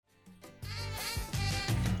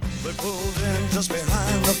We pulled in just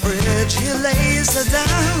behind the bridge. He lays her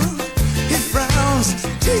down. He frowns.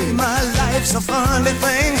 Gee, my life's a funny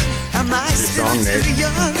thing. Am I still too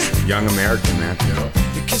young? Young American, man.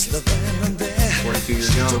 He kissed the band and there. 42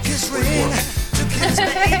 years young. Took his ring. Took his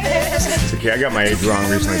baby. It's okay, I got my age wrong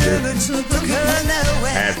recently, too. I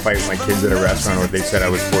had a fight with my kids at a restaurant where they said I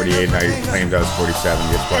was 48 and I claimed I was 47.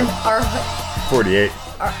 Guess And what? 48.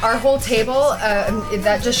 Our whole table,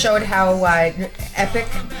 that just showed how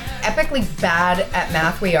epically bad at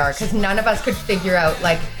math we are, because none of us could figure out,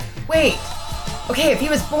 like, wait, okay, if he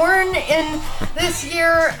was born in this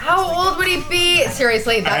year, how old would he be?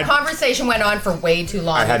 Seriously, that conversation went on for way too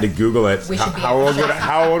long. I had to Google it. We should be How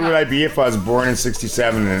old would I be if I was born in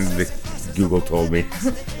 67? And Google told me.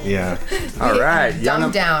 Yeah. All right.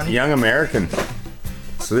 Dumbed down. Young American.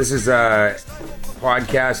 So this is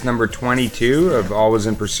podcast number 22 of Always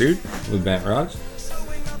in Pursuit with Bent Ross.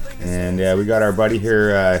 And we got our buddy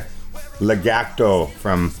here, Gakto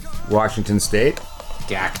from Washington State.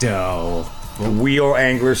 Gakto. Wheel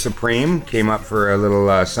Angler Supreme came up for a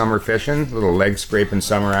little summer fishing, little leg scraping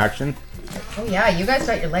summer action. Oh yeah, you guys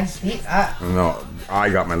got your legs beat up. No, I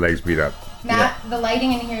got my legs beat up. Matt, the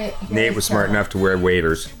lighting in here. Nate was smart enough to wear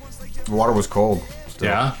waders. The water was cold. Still.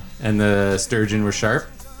 Yeah. And the sturgeon were sharp.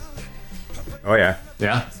 Oh yeah,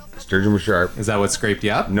 Yeah. sturgeon was sharp. Is that what scraped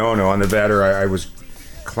you up? No, on the better, I was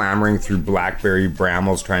clambering through blackberry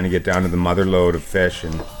brambles trying to get down to the mother lode of fish,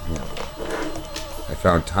 and I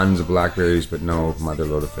found tons of blackberries, but no mother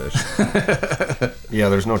lode of fish. Yeah,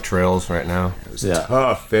 there's no trails right now. It was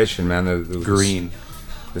tough fishing, man. Green.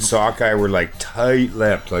 The sockeye were like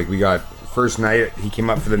tight-lipped. Like we got first night, he came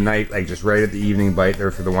up for the night, like just right at the evening bite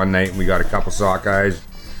there for the one night, and we got a couple sockeyes.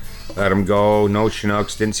 Let them go. No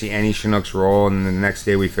Chinooks. Didn't see any Chinooks roll. And then the next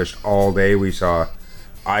day we fished all day. You saw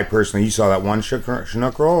that one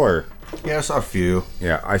Chinook roll, or? Yeah, I saw a few.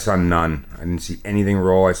 Yeah, I saw none. I didn't see anything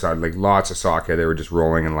roll. I saw like lots of sockeye. They were just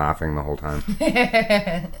rolling and laughing the whole time.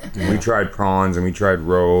 We tried prawns and we tried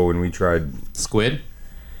roe and we tried Squid?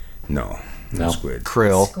 no squid.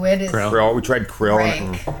 Krill. Squid is Krill. We tried krill.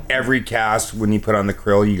 rank. And every cast when you put on the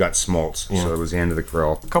krill, you got smolts. Yeah. So it was the end of the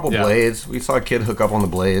krill. A couple Yeah. blades. We saw a kid hook up on the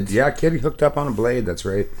blades. Yeah, kid, he hooked up on a blade. That's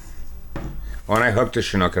right. Oh, and I hooked a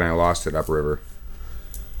Chinook and I lost it upriver.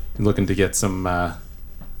 You looking to get some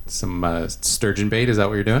sturgeon bait? Is that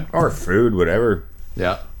what you're doing? Or food, whatever.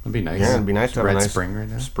 Yeah. That'd be nice. Yeah, it'd be nice to have Red a nice spring right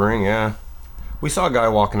now. Spring, yeah. We saw a guy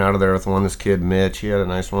walking out of there with one. This kid, Mitch. He had a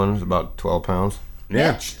nice one. It was about 12 pounds.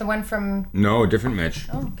 Yeah. Mitch, the one from. No, different Mitch.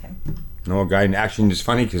 Oh, okay. No, a guy. Actually, it's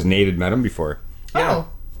funny because Nate had met him before. Oh.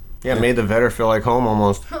 Yeah, made the vetter feel like home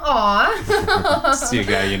almost. Aw. See a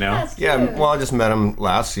guy you know. That's Yeah, cute. well, I just met him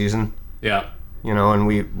last season, Yeah. and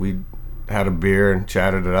we had a beer and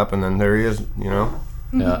chatted it up, and then there he is. Yeah.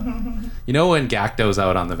 You know when Gakto's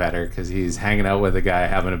out on the vetter because he's hanging out with a guy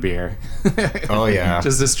having a beer. Oh, yeah.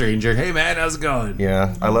 Just a stranger. Hey man, how's it going?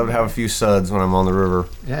 Yeah, I love to have a few suds when I'm on the river.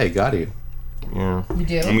 Yeah, you got you. Yeah. You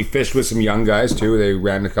do? And we fished with some young guys too. They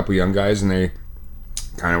ran a couple young guys, and they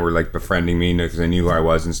kind of were like befriending me because they knew who I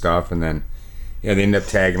was and stuff. And then, they ended up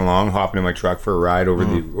tagging along, hopping in my truck for a ride over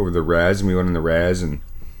the res, and we went in the res and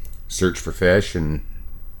searched for fish, and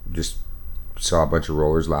just saw a bunch of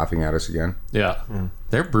rollers laughing at us again. Yeah.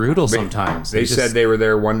 They're brutal sometimes. They said they were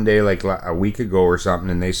there one day, like a week ago or something,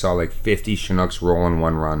 and they saw like 50 Chinooks roll in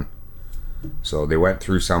one run. So they went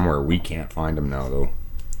through somewhere. We can't find them now, though.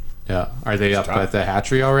 Yeah. Are they up tough. at the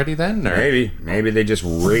hatchery already then? Or? Maybe they just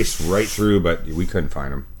raced right through, but we couldn't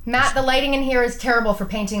find them. Matt, the lighting in here is terrible for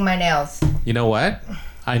painting my nails. You know what?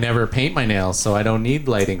 I never paint my nails, so I don't need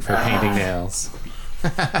lighting for painting nails.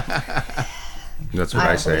 That's what I I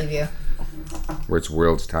don't say. believe you. Where it's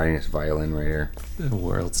world's tiniest violin right here. The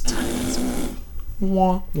world's tiniest.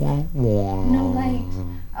 No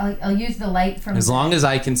light. I'll use the light from. As long as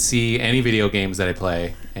I can see any video games that I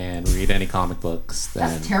play and read any comic books, then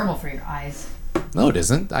That's terrible for your eyes. no, it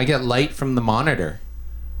isn't. I get light from the monitor.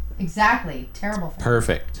 Exactly. Terrible for.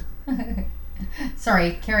 Perfect.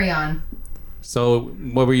 Sorry. Carry on. So,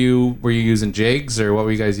 what were you using jigs or what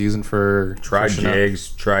were you guys using for? Tried fishing up? jigs,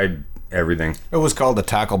 tried everything. It was called the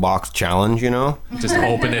Tackle Box Challenge, Just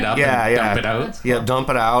open it up Yeah, and yeah. dump it out. Yeah, dump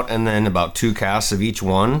it out, and then about 2 casts of each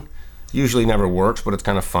one. Usually never works, but it's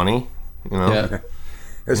kind of funny, Yeah.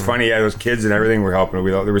 It was funny. Yeah, those kids and everything were helping.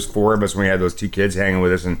 There was 4 of us when we had those 2 kids hanging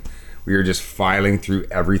with us, and we were just filing through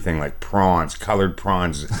everything, like prawns, colored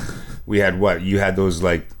prawns. We had what? You had those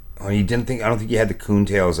like. Oh, I don't think you had the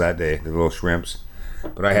coontails that day, the little shrimps.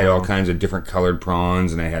 But I had all kinds of different colored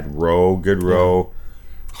prawns, and I had good roe.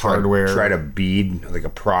 hardware. Tried a bead, like a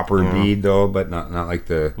proper bead though, but not like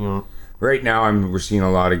the. Right now, we're seeing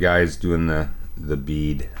a lot of guys doing the the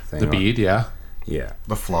bead thing. The bead, yeah. Yeah.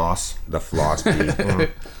 The floss. The floss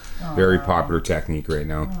bead. Very popular technique right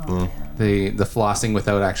now. The flossing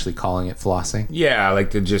without actually calling it flossing. Yeah, I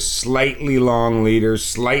like to just slightly long leaders,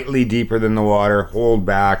 slightly deeper than the water, hold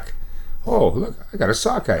back. Oh, look, I got a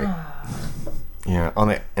sockeye.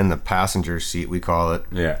 Yeah, in the passenger seat we call it.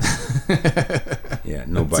 Yeah. Yeah,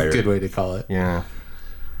 no That's biter. a good way to call it. Yeah.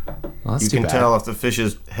 Well, that's You too can bad. tell if the fish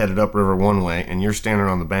is headed upriver one way and you're standing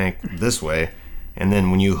on the bank this way, and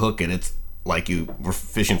then when you hook it, it's like you were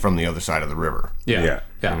fishing from the other side of the river. Yeah. Yeah.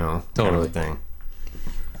 Yeah. You know, Totally. kind of thing.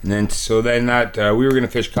 And then, we were going to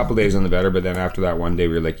fish a couple days on the better, but then after that one day,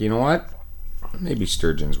 we were like, you know what? Maybe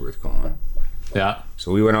sturgeon's worth going. Yeah.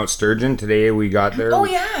 So we went out sturgeon. Today we got there. Oh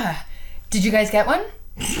yeah. Did you guys get one?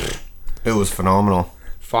 It was phenomenal.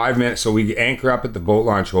 5 minutes. So we anchor up at the boat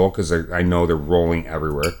launch hole because I know they're rolling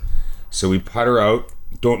everywhere. So we putter out.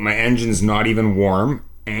 My engine's not even warm.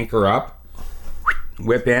 Anchor up.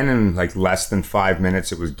 Whip in, and like less than 5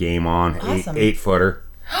 minutes, it was game on. Awesome. 8-footer.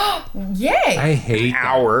 Yay. I hate that.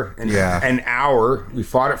 Hour. Yeah. An hour. We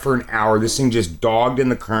fought it for an hour. This thing just dogged in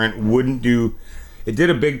the current. Wouldn't do. It did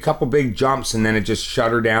a couple big jumps, and then it just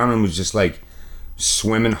shut her down and was just like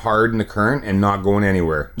swimming hard in the current and not going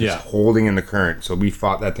anywhere. Just holding in the current. So we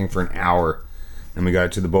fought that thing for an hour. Then we got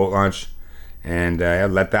it to the boat launch, and I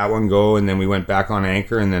let that one go, and then we went back on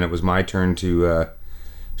anchor, and then it was my turn to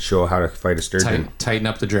show how to fight a sturgeon. Tighten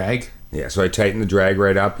up the drag. Yeah, so I tightened the drag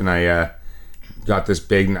right up, and I got this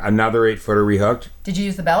another 8-footer rehooked. Did you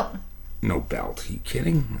use the belt? No belt. Are you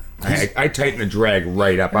kidding? I tightened the drag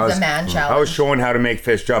right up. It was a man challenge. I was showing how to make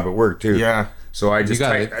fish jump at work too. Yeah. So I just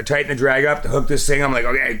I tightened the drag up to hook this thing. I'm like,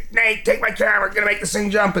 okay, Nate, take my camera. We're gonna make this thing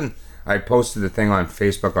jump. And I posted the thing on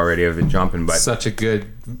Facebook already of it jumping, but Such a good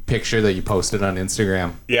picture that you posted on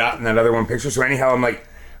Instagram. yeah, and that other one picture. So anyhow,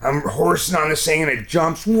 I'm horsing on this thing, and it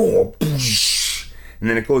jumps. Whoa, and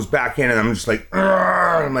then it goes back in, and I'm just like,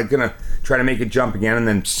 "Argh!" I'm like gonna try to make it jump again, and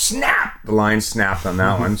then snap. The line snapped on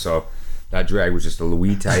that one, so that drag was just a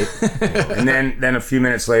wee tight. And then a few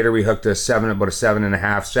minutes later, we hooked about a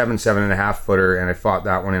 7.5 footer, and I fought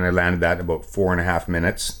that one, and I landed that in about 4.5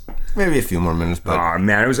 minutes. Maybe a few more minutes, but Oh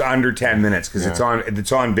man, it was under 10 minutes because it's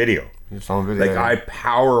on video. it's on video. Like I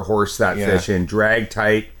power horse that fish in, drag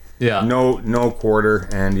tight. Yeah. No quarter,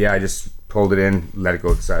 and yeah, I just pulled it in, let it go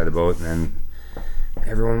to the side of the boat, and then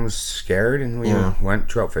everyone was scared, and we went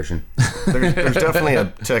trout fishing. There's definitely a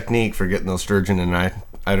technique for getting those sturgeon, and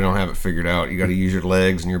I don't have it figured out. You got to use your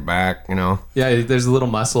legs and your back, you know. Yeah, there's a little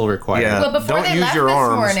muscle required. Yeah. Well, before Don't they use left your this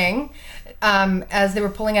arms. morning, as they were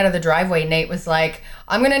pulling out of the driveway, Nate was like,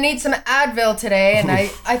 I'm going to need some Advil today. And I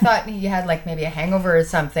thought he had like maybe a hangover or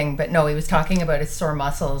something. But no, he was talking about his sore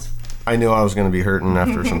muscles. I knew I was going to be hurting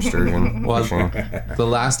after some sturgeon Well, fishing. the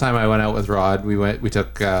last time I went out with Rod, we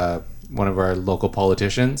took one of our local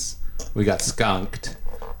politicians. We got skunked.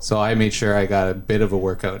 So I made sure I got a bit of a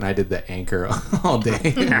workout, and I did the anchor all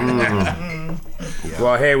day.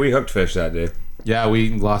 Well, hey, we hooked fish that day. Yeah, we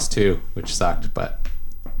lost 2, which sucked, but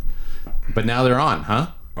now they're on, huh?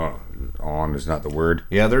 Oh, on is not the word.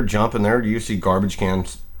 Yeah, they're jumping there. Do you see garbage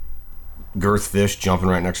cans, girth fish jumping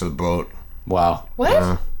right next to the boat? Wow.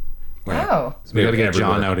 What? Wow. So we got to get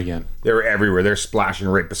John everywhere. out again. They were everywhere. They're splashing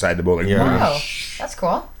right beside the boat. Like, Yeah. Wow. That's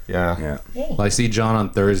cool. Yeah. yeah. Well, I see John on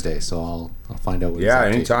Thursday, so I'll find out what Yeah, he's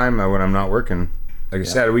up to. anytime when I'm not working. Like I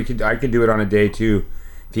said, I could do it on a day too.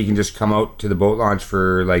 If he can just come out to the boat launch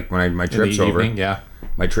for like when my In the trip's over. evening, yeah.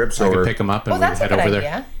 My trip's I over. could pick him up and Well, we that's a head good over idea.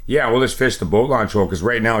 there. Yeah, we'll just fish the boat launch hole because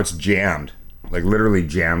right now it's jammed. Like literally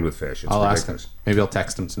jammed with fish. It's I'll ask ridiculous. him. Maybe I'll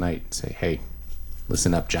text him tonight and say, hey,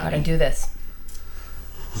 listen up, Gotta Johnny. do this.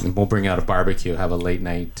 And we'll bring out a barbecue, have a late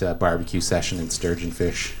night barbecue session and sturgeon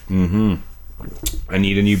fish. I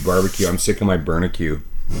need a new barbecue. I'm sick of my barbecue.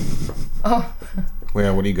 Oh,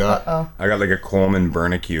 Yeah, what do you got? I got like a Coleman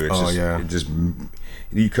barbecue. It's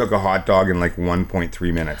you cook a hot dog in like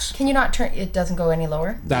 1.3 minutes. can you not turn? It doesn't go any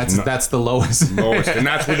lower. That's the lowest. Lowest, and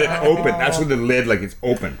that's with it open. That's with the lid like it's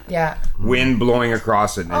open. Yeah. Wind blowing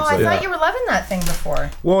across it. And Oh, it's I like, thought you were loving that thing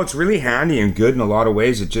before. well, it's really handy and good in a lot of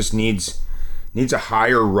ways. It just needs a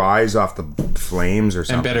higher rise off the flames or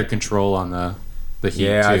something. And better control on the heat,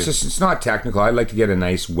 Yeah, too. it's not technical. I'd like to get a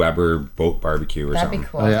nice Weber boat barbecue or That'd something. be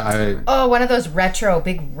cool. Oh, yeah, Oh, one of those retro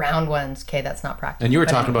big round ones. Okay, that's not practical. and you were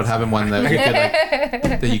but talking about anyways. having one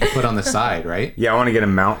that, that you could put on the side, right? Yeah, I want to get a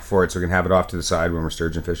mount for it so we can have it off to the side when we're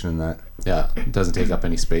sturgeon fishing and that. Yeah, it doesn't take up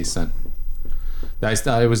any space then.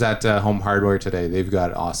 I was at Home Hardware today. They've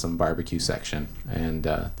got an awesome barbecue section, and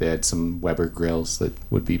they had some Weber grills that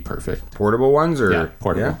would be perfect. Portable ones or Yeah,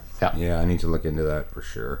 portable. Yeah. Yeah, I need to look into that for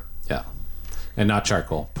sure. Yeah, and not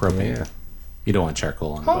charcoal, propane. Yeah. You don't want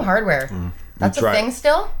charcoal on Home the boat. Hardware. That's a thing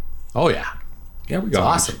still? Oh yeah. Yeah, we got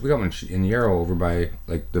awesome. one. We got one in Yarrow over by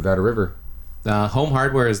like the Veta River. Home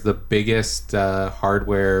Hardware is the biggest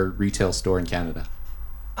hardware retail store in Canada.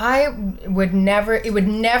 It would never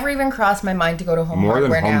even cross my mind to go to Home More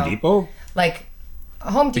Hardware than now. Home Depot? Like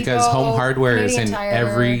Home Depot. Because Home Hardware is Canadian in Tire,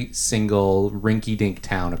 every single rinky-dink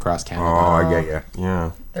town across Canada. Oh, I get you.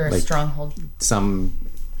 Yeah. They're a like- stronghold.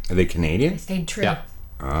 Are they Canadian? Stayed true. Yeah.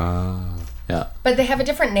 Yeah. But they have a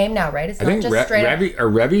different name now, right? It's I not think just straight up.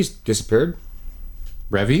 Revy's disappeared.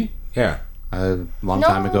 Revy? Yeah. A long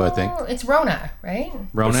time ago, I think. It's Rona, right?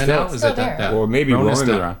 Rona It's now? still- Is still it that? there. Yeah. Well, maybe Rona's Rona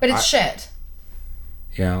still now. around. But it's shit.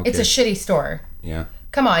 Yeah. Okay. It's a shitty store. Yeah.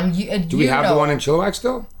 Come on, Do we have the one in Chilliwack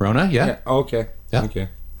still? Rona? Yeah. Yeah. Oh, okay. Yeah. Okay.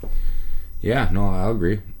 Yeah. No, I'll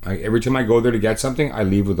agree. Every time I go there to get something, I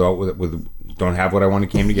leave with don't have what I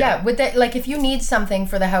came to get. Yeah, with that, like if you need something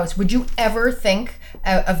for the house, would you ever think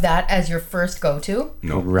of that as your first go-to?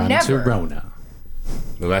 No. Run Never. to Rona.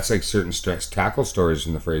 Well, that's like certain tackle stores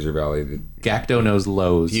in the Fraser Valley. Gakto knows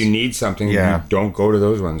Lowe's. If you need something, Yeah. you don't go to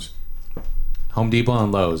those ones. Home Depot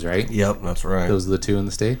and Lowe's, right? Yep, that's right. Those are the two in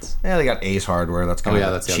the States? Yeah, they got Ace Hardware. That's kind Oh, yeah,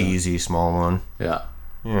 of that's a the other one. cheesy small one. Yeah.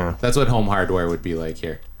 Yeah. That's what Home Hardware would be like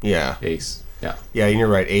here. Yeah. Ace. Yeah. Yeah, and you're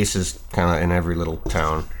right. Ace is kind of in every little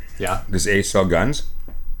town. Yeah. Does Ace sell guns?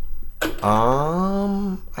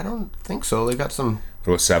 I don't think so. They got some.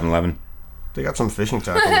 What about 7-Eleven? They got some fishing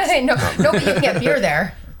tackles. no, but you can get beer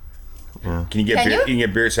there. Can you get Can beer? you? You can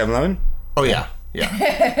get beer at 7-Eleven? Oh yeah,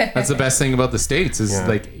 yeah. That's the best thing about the States is Yeah.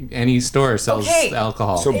 like any store sells Okay.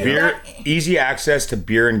 alcohol. So beer, easy access to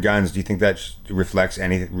beer and guns. Do you think that reflects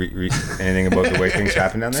anything about the way things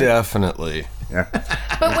happen down there? Definitely. Yeah.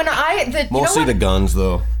 But when Mostly the guns,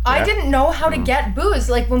 though. I didn't know how to get booze.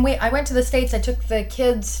 Like when I went to the States, I took the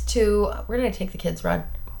kids to, where did I take the kids, Rod?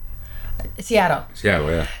 Seattle.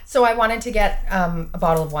 Yeah. So I wanted to get a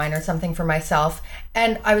bottle of wine or something for myself.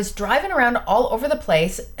 And I was driving around all over the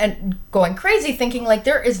place and going crazy thinking like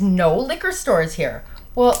there is no liquor stores here.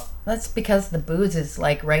 Well, that's because the booze is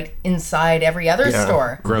like right inside every other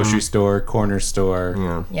store. Grocery store, corner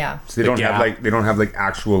store. Yeah. So they don't have like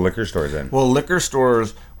actual liquor stores then. Well, liquor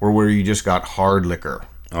stores were where you just got hard liquor,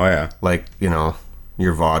 Oh yeah. like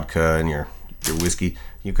your vodka and your whiskey.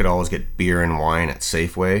 You could always get beer and wine at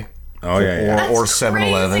Safeway. Oh yeah. Or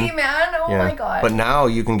 7-Eleven. Crazy, man. Oh my God. But now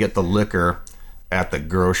you can get the liquor at the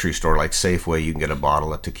grocery store, like Safeway. You can get a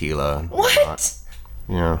bottle of tequila. And What?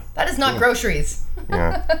 Yeah, That is not groceries.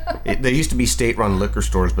 yeah. They used to be state-run liquor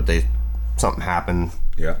stores, but something happened,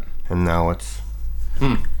 Yeah. and now it's.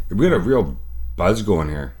 We got a real buzz going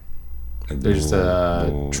here. Like, There's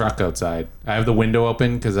a truck outside. I have the window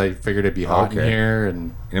open because I figured it'd be hot in Okay. here,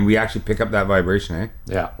 and and we actually pick up that vibration, eh?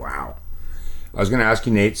 yeah. Wow. I was going to ask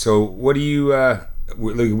you, Nate. So, what do you?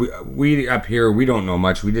 We up here, we don't know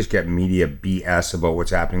much. We just get media BS about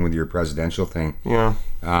what's happening with your presidential thing. Yeah.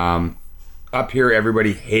 Up here,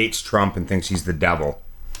 everybody hates Trump and thinks he's the devil,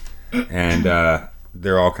 and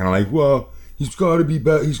they're all kind of like, "Well, he's got to be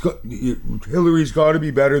better. Hillary's got to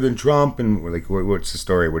be better than Trump." And we're like, "What's the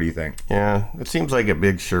story? What do you think?" Yeah, it seems like a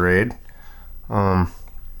big charade.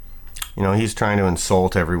 He's trying to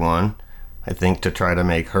insult everyone, I think, to try to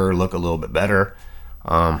make her look a little bit better.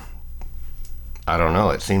 I don't know.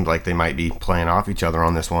 It seems like they might be playing off each other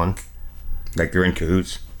on this one. Like they're in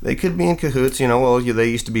cahoots. They could be in cahoots, they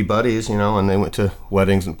used to be buddies, and they went to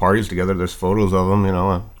weddings and parties together. There's photos of them,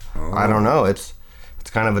 I don't know. It's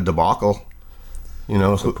kind of a debacle,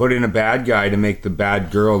 So put in a bad guy to make the bad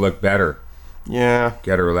girl look better. Yeah.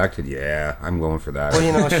 Get her elected. Yeah, I'm going for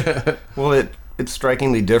that. Well, it's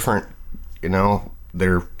strikingly different,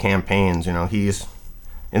 their campaigns. He's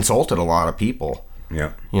insulted a lot of people.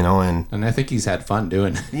 Yeah. And I think he's had fun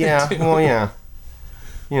doing it. yeah, well, yeah.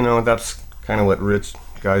 That's kind of what rich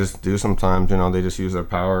guys do sometimes. They just use their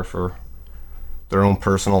power for their own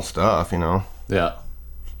personal stuff. Yeah.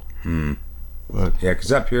 But Yeah,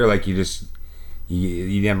 because up here, like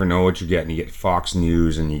you never know what you're getting. You get Fox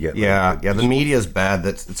News, and you get the media's bad.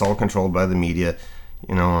 It's all controlled by the media.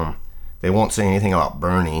 They won't say anything about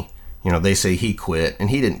Bernie. They say he quit, and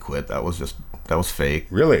he didn't quit. That was fake.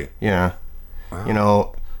 Really. Yeah.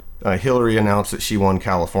 Wow. Hillary announced that she won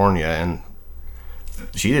California, and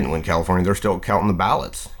she didn't win California. They're still counting the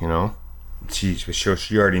ballots.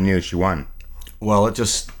 She already knew she won. Well, it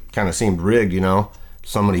just kind of seemed rigged.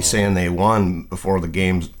 Somebody saying they won before the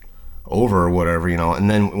game's over or whatever. And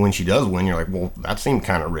then when she does win, you're like, well, that seemed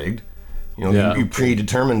kind of rigged. Yeah. You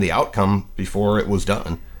predetermined the outcome before it was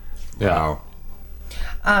done. Yeah. Wow.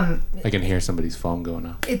 I can hear somebody's phone going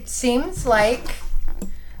off. It seems like,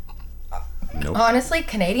 honestly,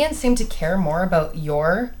 Canadians seem to care more about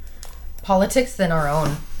your politics than our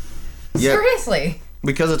own. Yeah. Seriously.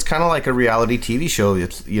 Because it's kind of like a reality TV show.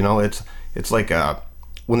 It's it's like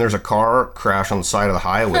when there's a car crash on the side of the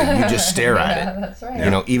highway, you just stare at it. That's right. You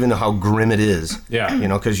know, even how grim it is. Yeah. You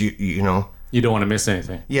know, because you know. You don't want to miss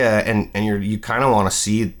anything. Yeah, and you kind of want to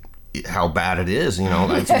see how bad it is. You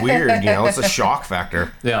know, it's weird. You know, it's a shock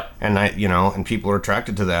factor. Yeah. And and people are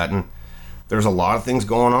attracted to that, and there's a lot of things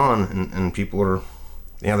going on, and people are,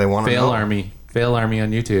 they want to know. Fail Army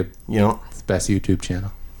on YouTube. You know, It's the best YouTube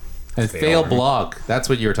channel. And Fail Blog. That's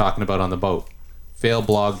what you were talking about on the boat.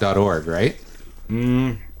 Failblog.org, right?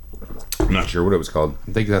 I'm not sure what it was called.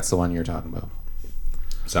 I think that's the one you're talking about.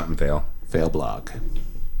 Something fail. Fail Blog.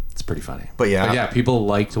 It's pretty funny. But yeah, people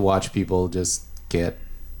like to watch people just get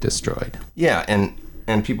destroyed. yeah,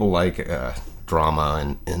 and people like drama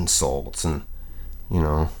and insults, and you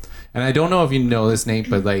know. And I don't know if you know this, Nate,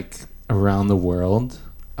 but like around the world,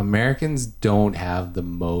 Americans don't have the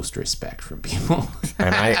most respect from people.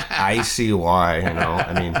 And I see why. You know,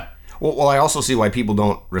 I mean, well, I also see why people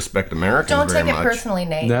don't respect Americans Don't very take much. it personally,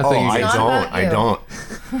 Nate. Nothing. Oh, It's not I about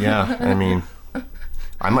don't. you. Yeah, I mean,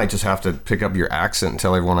 I might just have to pick up your accent and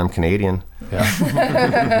tell everyone I'm Canadian.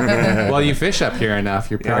 Yeah. Well, you fish up here enough.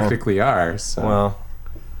 You practically are. So. Well,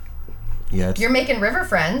 yeah. You're making river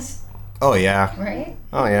friends, Oh yeah. right?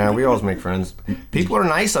 Oh yeah. We always make friends. People are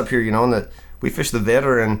nice up here, you know. And that we fish the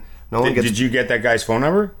Vedder, and no one gets. Did you get that guy's phone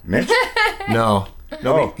number, Mitch? No.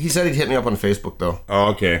 No. Oh. He said he'd hit me up on Facebook though. Oh,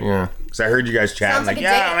 okay. Yeah. Because I heard you guys chatting, Sounds like like, a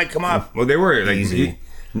yeah, date. I might come up. Well, they were like, Easy.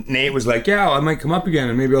 Nate was like, yeah, I might come up again,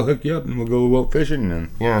 and maybe I'll hook you up, and we'll go out fishing. And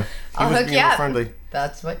Yeah. He I'll was hook being you up. friendly.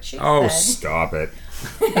 That's what she oh, said. stop it.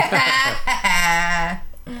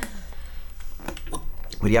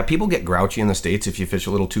 But yeah, people get grouchy in the States if you fish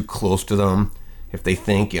a little too close to them. If they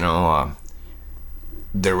think,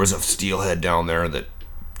 there was a steelhead down there that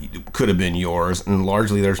could have been yours, and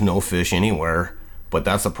largely there's no fish anywhere. But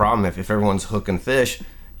that's the problem. If everyone's hooking fish,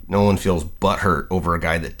 no one feels butthurt over a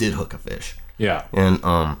guy that did hook a fish. Yeah.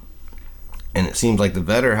 And it seems like the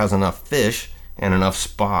Vedder has enough fish and enough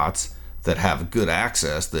spots that have good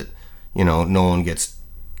access that, no one gets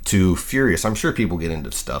too furious. I'm sure people get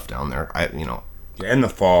into stuff down there. In the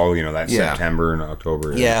fall, that Yeah. September and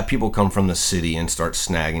October. Yeah, people come from the city and start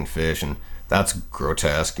snagging fish, and that's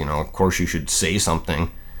grotesque. Of course you should say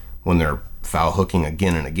something when they're foul hooking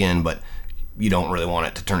again and again, but you don't really want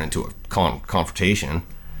it to turn into a confrontation.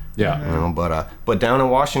 Yeah. But down in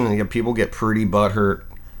Washington, people get pretty butthurt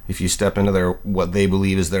if you step into what they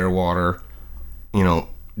believe is their water.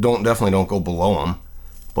 Definitely don't go below them,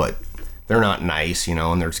 but they're not nice,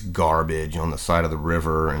 and there's garbage on the side of the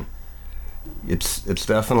river, and it's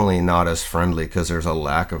definitely not as friendly because there's a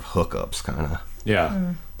lack of hookups, kind of.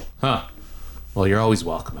 Yeah. Huh. Well, you're always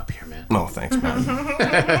welcome up here, man. No, thanks, man.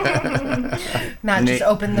 Matt just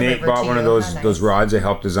opened the Nate river bought to one of you. those How nice. those rods I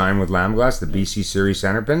helped design with lamb glass, the BC Series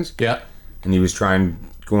center pins. Yeah. And he was going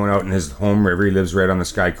out in his home river. He lives right on the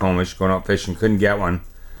Skycomish, going out fishing. Couldn't get one.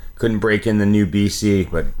 Couldn't break in the new BC,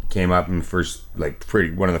 but came up in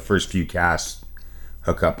one of the first few casts.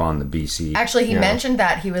 Hook up on the BC. Actually, he mentioned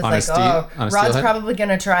that. He was On a like, on a Rod's steelhead? probably going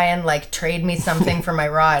to try and trade me something for my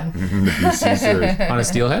rod. the BC Series. On a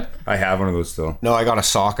steelhead? I have one of those still. No, I got a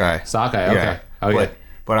sockeye. Sockeye, okay. Okay.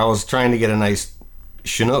 But I was trying to get a nice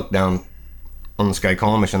Chinook down on the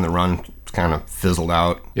Skycomish, and the run kind of fizzled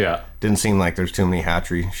out. Yeah. Didn't seem like there's too many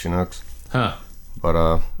hatchery Chinooks. Huh. But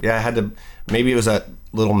I had to. Maybe it was that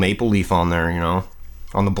little maple leaf on there,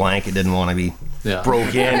 on the blanket. Didn't want to be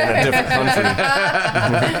broke in a different country.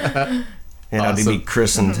 It had to be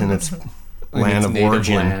christened in its land of native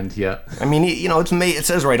origin. Land, yeah. I mean, it's made. It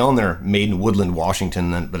says right on there, made in Woodland,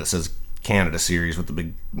 Washington, but it says Canada Series with the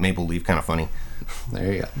big maple leaf. Kind of funny.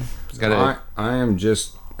 There you go. Gotta, I am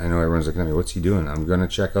just. I know everyone's looking at me. What's he doing? I'm going to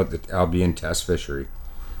check out the Albion test fishery.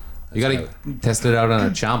 you got to test it out on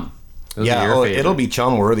a chum. Those are your favorite. It'll be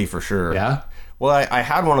chum worthy for sure. Yeah? Well, I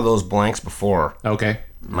had one of those blanks before. Okay.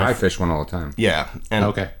 I fish one all the time. Yeah, and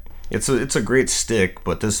Okay. it's a great stick,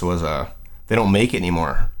 but this was they don't make it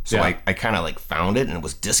anymore. So Yeah. I kind of found it and it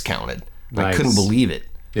was discounted. I Nice. couldn't believe it.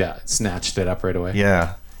 Yeah. Snatched it up right away.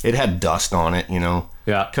 Yeah, it had dust on it,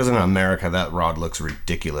 Yeah. Because in America, that rod looks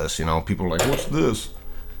ridiculous. People are like, "What's this?"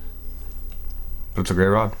 But it's a great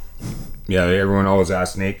rod. Yeah, everyone always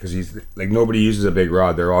asks Nate because he's like nobody uses a big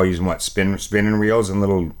rod. They're all using spinning reels and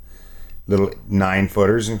little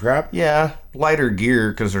 9-footers and crap. Yeah, lighter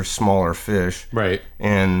gear because they're smaller fish, Right.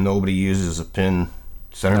 and nobody uses a pin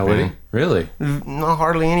center Nobody? pin. Really? Not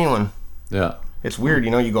hardly anyone. Yeah. It's weird,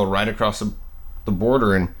 you go right across the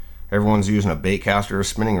border and everyone's using a bait caster or a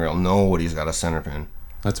spinning reel. Nobody's got a center pin.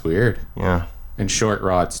 That's weird. Yeah. And short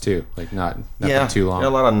rods, too. Not Yeah. too long. Yeah, a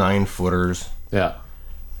lot of 9-footers. Yeah.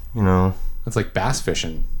 You know. It's like bass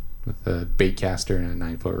fishing with a bait caster and a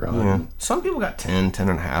 9-foot rod. Yeah. Some people got 10 and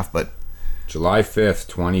a half, but July 5th,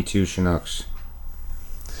 22 Chinooks.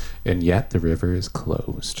 And yet the river is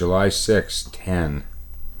closed. July 6th, 10.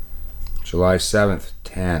 July 7th,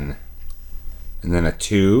 10. And then a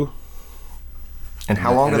 2. and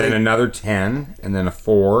how long and do then they another 10, and then a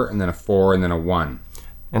 4, and then a 4, and then a 1.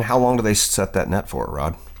 and how long do they set that net for,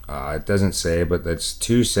 Rod? It doesn't say, but that's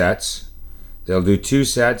 2 sets. They'll do 2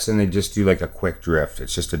 sets, and they just do like a quick drift.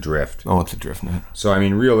 It's just a drift. Oh, it's a drift net. So, I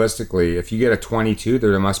mean, realistically, if you get a 22,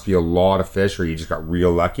 there must be a lot of fish, or you just got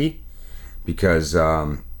real lucky. Because,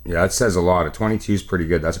 yeah, that says a lot. A 22 is pretty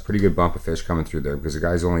good. That's a pretty good bump of fish coming through there, because the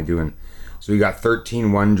guy's only doing... So, you got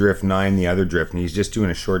 13 one drift, 9 the other drift, and he's just doing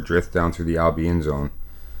a short drift down through the Albion zone.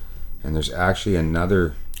 And there's actually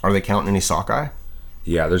another... Are they counting any sockeye?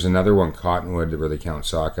 Yeah, there's another one, Cottonwood, where they count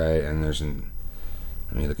sockeye, and there's an...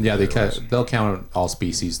 Yeah, they'll count all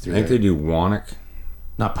species through I think there. they do Wannock.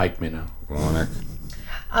 Not pike minnow. Wannock.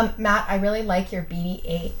 Matt, I really like your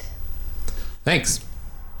BB-8. Thanks.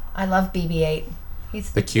 I love BB-8.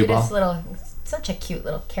 He's the cue cutest ball? little, such a cute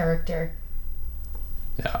little character.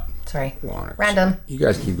 Yeah. Sorry, Wannock. random. You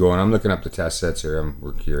guys keep going. I'm looking up the test sets here.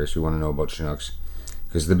 We're curious. We want to know about Chinooks.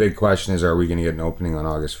 Because the big question is, are we going to get an opening on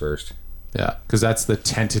August 1st? Yeah, because that's the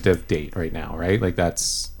tentative date right now, right? Like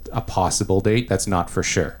that's a possible date. That's not for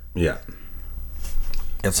sure. Yeah.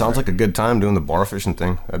 It sounds like a good time doing the bar fishing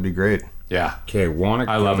thing. That'd be great. Yeah. Okay, Wannock.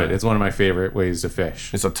 I love it. It's one of my favorite ways to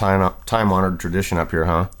fish. It's a time-honored tradition up here,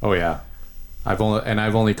 huh? Oh yeah. I've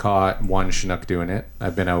only caught one Chinook doing it.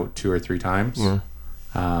 I've been out 2 or 3 times.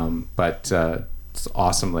 But it's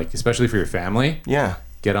awesome, like especially for your family. Yeah.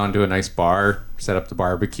 Get onto a nice bar, set up the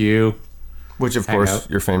barbecue. Which, of Hang course, out.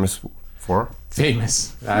 you're famous for.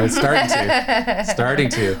 Famous. Starting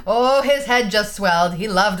to. Oh, his head just swelled. He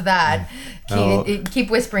loved that. Oh.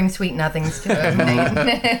 Keep whispering sweet nothings to him,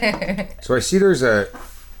 Nate. So I see there's a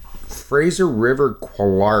Fraser River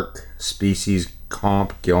Quillark species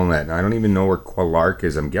comp gillnet. And I don't even know where Quillark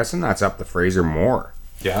is. I'm guessing that's up the Fraser Moor.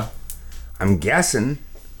 Yeah. I'm guessing.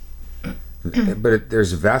 But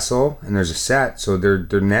there's a vessel and there's a set. So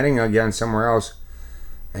they're netting again somewhere else.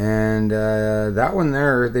 And that one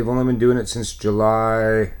there, they've only been doing it since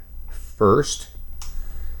July 1st.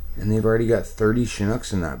 And they've already got 30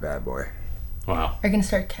 Chinooks in that bad boy. Wow. Are we gonna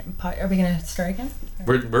start again?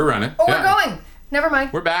 We're running. Oh, Yeah. we're going. Never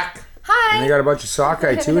mind. We're back. And they Hi. got a bunch of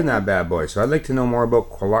sockeye too in that bad boy. So I'd like to know more about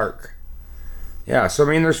Quillark. Yeah, so I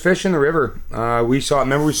mean, there's fish in the river. We saw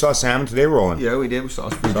salmon today rolling. Yeah, we did. We saw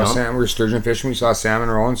some We were sturgeon fishing. We saw salmon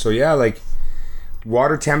rolling. So yeah, like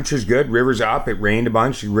water temperature's good. River's up. It rained a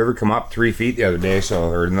bunch. The river come up 3 feet the other day.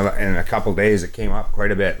 Or in a couple days, it came up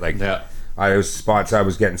quite a bit. Like Yeah. I was spots I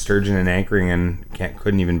was getting sturgeon and anchoring and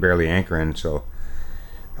couldn't even barely anchor in. So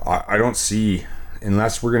I don't see,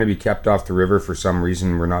 unless we're going to be kept off the river for some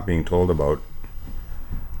reason we're not being told about.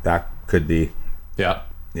 That could be. Yeah.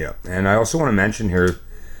 Yeah, and I also want to mention here,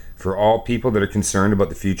 for all people that are concerned about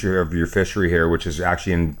the future of your fishery here, which is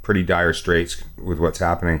actually in pretty dire straits with what's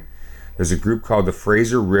happening, there's a group called the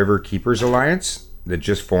Fraser River Keepers Alliance that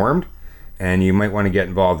just formed, and you might want to get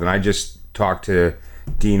involved. And I just talked to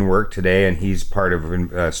Dean Work today, and he's part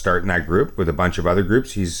of starting that group with a bunch of other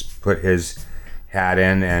groups. He's put his hat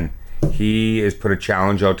in, and he has put a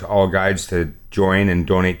challenge out to all guides to join and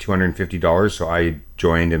donate $250. So I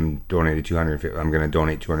joined and donated $250. I'm going to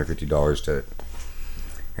donate $250 to it.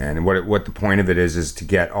 And what the point of it is to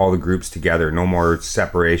get all the groups together. No more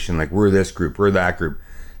separation. Like we're this group, we're that group.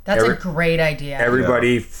 That's a great idea.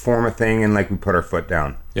 Everybody form a thing and like we put our foot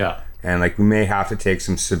down. Yeah. And like we may have to take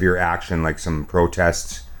some severe action, like some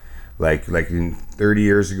protests. Like in 30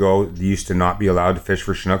 years ago, they used to not be allowed to fish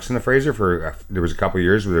for Chinooks in the Fraser. There was a couple of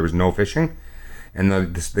years where there was no fishing, and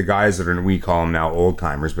the guys that are, we call them now old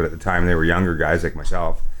timers, but at the time they were younger guys like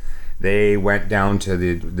myself. They went down to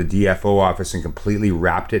the DFO office and completely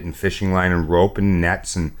wrapped it in fishing line and rope and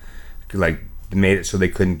nets and like made it so they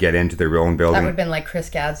couldn't get into their own building. That would have been like Chris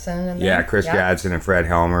Gadsden. And Yeah, Chris Gadsden and Fred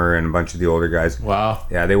Helmer and a bunch of the older guys. Wow.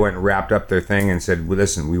 Yeah, they went and wrapped up their thing and said, well,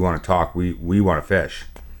 listen, we want to talk. We want to fish.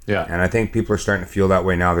 Yeah. And I think people are starting to feel that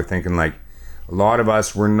way now. They're thinking like, a lot of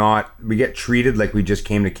us, we get treated like we just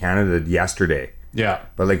came to Canada yesterday. Yeah.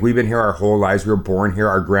 But like we've been here our whole lives. We were born here.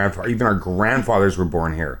 Even our grandfathers were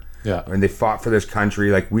born here. Yeah. And they fought for this country.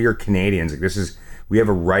 Like we are Canadians. Like we have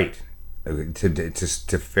a right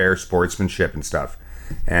to fair sportsmanship and stuff.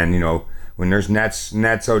 And when there's nets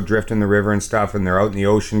out drifting the river and stuff, and they're out in the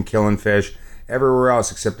ocean killing fish, everywhere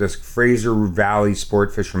else except this Fraser Valley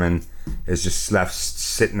sport fisherman is just left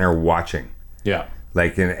sitting there watching. Yeah.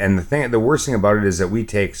 Like, and the worst thing about it is that we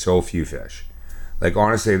take so few fish. Like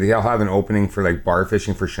honestly, they'll have an opening for like bar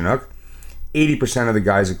fishing for Chinook. 80% of the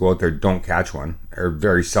guys that go out there don't catch one, or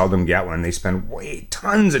very seldom get one. They spend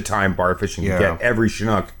tons of time bar fishing to get every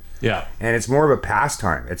Chinook. Yeah. And it's more of a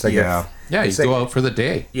pastime. It's like you like, go out for the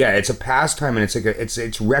day. Yeah, it's a pastime, and it's like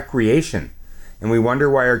it's recreation. And we wonder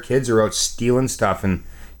why our kids are out stealing stuff and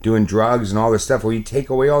doing drugs and all this stuff. Well, you take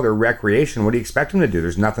away all their recreation. What do you expect them to do?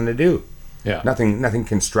 There's nothing to do. Yeah. Nothing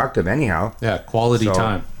constructive anyhow. Yeah, quality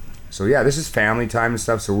time. So yeah, this is family time and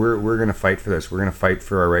stuff. So we're gonna fight for this. We're gonna fight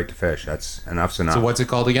for our right to fish. That's enough's enough. So what's it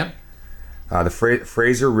called again? The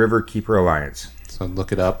Fraser River Keeper Alliance. So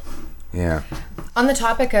look it up. Yeah. On the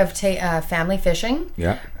topic of family fishing,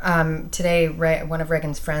 today one of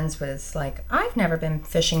Reagan's friends was like, "I've never been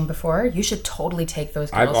fishing before. You should totally take those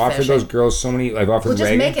girls I've offered fishing." those girls so many. I've offered Well, just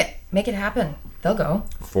Reagan. make it happen. They'll go.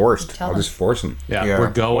 Forced. I'll I'll just force them. Yeah, we're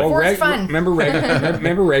going. Forced fun. Remember Reagan?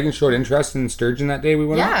 remember Reagan showed interest in Sturgeon that day we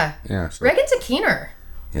went Yeah. out? Yeah. So, Reagan's a keener.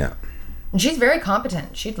 yeah. And she's very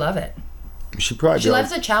competent. She'd love it. She probably. She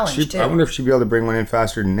loves a challenge, too. I wonder if she'd be able to bring one in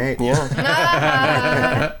faster than Nate.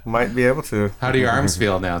 Yeah. Might be able to. How do your arms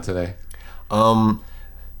feel now today?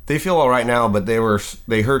 They feel all right now, but they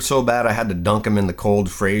hurt so bad I had to dunk them in the cold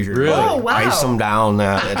Fraser. Really? Oh, wow. Ice them down.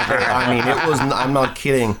 I mean, it was. I'm not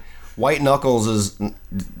kidding. White knuckles is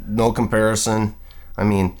no comparison. I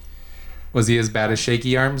mean, Was he as bad as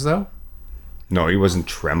shaky arms though? No, he wasn't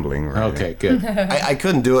trembling. Or anything. Okay, good. I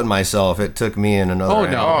couldn't do it myself. It took me and another.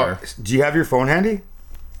 no. hour. Do you have your phone handy?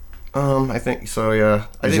 I think so. Yeah.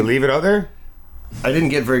 Did you leave it out there? I didn't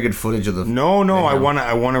get very good footage of the. No. I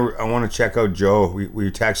wanna check out Joe. We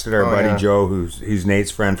texted our buddy yeah. Joe, he's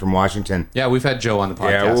Nate's friend from Washington. Yeah, we've had Joe on the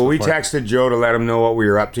podcast. Yeah, well, we before. texted Joe to let him know what we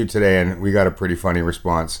were up to today, and we got a pretty funny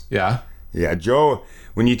response. Yeah. Yeah, Joe,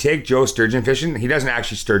 when you take Joe sturgeon fishing, he doesn't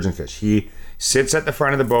actually sturgeon fish. He sits at the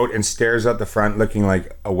front of the boat and stares out the front, looking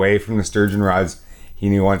like away from the sturgeon rods.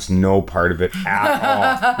 He wants no part of it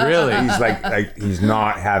at all. Really? He's like he's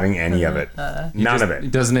not having any of it. None of He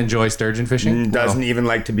it. doesn't enjoy sturgeon fishing. Doesn't even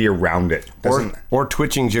like to be around it. Doesn't. Or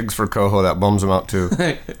twitching jigs for coho, that bums him out too.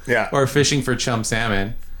 Yeah. Or fishing for chum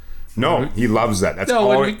salmon. No, he loves that. That's No,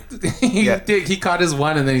 all. when he caught his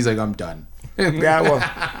one and then he's like, I'm done. Yeah,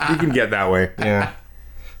 well, you can get that way. Yeah.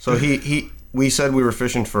 So we said we were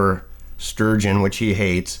fishing for sturgeon, which he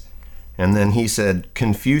hates, and then he said,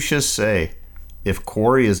 Confucius say, if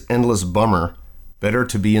quarry is endless bummer, better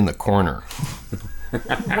to be in the corner.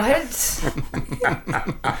 What?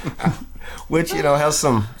 Which, has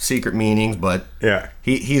some secret meanings, but Yeah.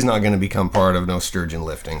 he's not going to become part of no sturgeon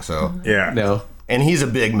lifting. So Yeah. No, and he's a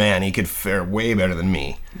big man. He could fare way better than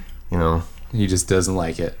me. he just doesn't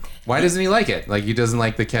like it. Why doesn't he like it? Like he doesn't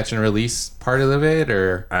like the catch and release part of it,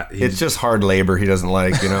 or It's just hard labor he doesn't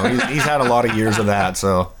like. He's had a lot of years of that,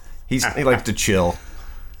 so he likes to chill.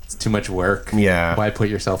 it's too much work? Yeah. Why put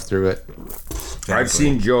yourself through it? I've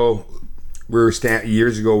seen Joe.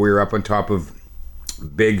 Years ago. We were up on top of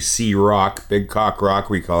Big C Rock, Big Cock Rock,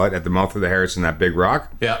 we call it, at the mouth of the Harrison. That big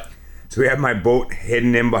rock. Yeah. So we had my boat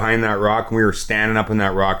hidden in behind that rock, and we were standing up on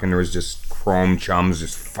that rock, and there was just chrome chums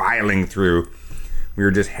just filing through. We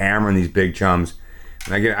were just hammering these big chums.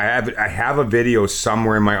 And I have a video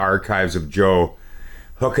somewhere in my archives of Joe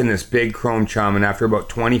hooking this big chrome chum, and after about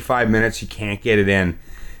 25 minutes, he can't get it in,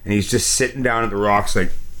 and he's just sitting down at the rocks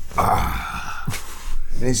like,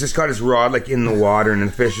 and he's just got his rod like in the water, and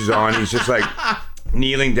the fish is on. He's just like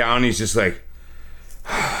kneeling down. He's just like.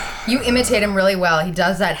 You imitate him really well. He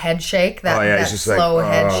does that head shake, that he's just slow like,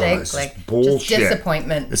 head this shake, is like bullshit. just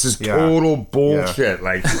disappointment. This is total bullshit.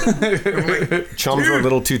 Like, Chums were a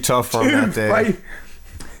little too tough for him that day.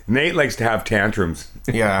 Nate likes to have tantrums.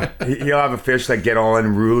 Yeah. He'll have a fish like get all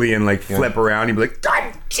unruly and like flip around. He'd be like,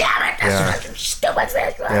 God damn it, that's fucking stupid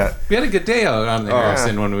fish. Yeah. We had a good day out on the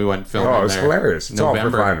Harrison when we went filming. Oh, it was there. hilarious. It's all for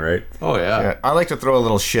November. fun, right? Oh yeah. Yeah, I like to throw a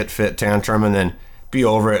little shit fit tantrum and then be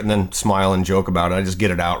over it and then smile and joke about it. I just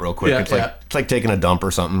get it out real quick. Yeah, It's like taking a dump or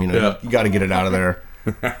something. Yeah. You got to get it out of there.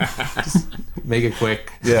 Make it quick.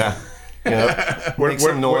 Yeah. Make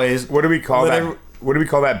some noise. What do we call Whatever- that? What do we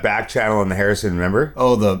call that back channel on the Harrison? Remember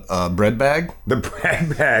Oh, the bread bag. the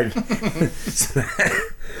bread bag?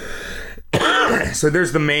 So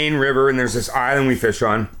there's the main river, and there's this island we fish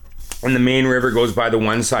on. And the main river goes by the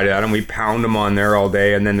one side of that, and we pound them on there all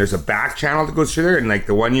day. And then there's a back channel that goes through there. And like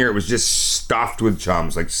the one year, it was just stuffed with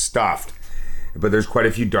chums, like stuffed. But there's quite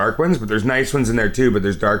a few dark ones, but there's nice ones in there too. But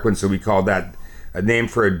there's dark ones, so we called that a name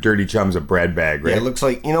for a dirty chum's a bread bag, right? Yeah, it looks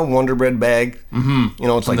like, Wonder Bread bag. Mm-hmm.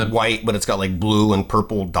 It's like white, but it's got like blue and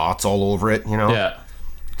purple dots all over it, Yeah.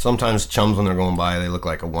 Sometimes chums, when they're going by, they look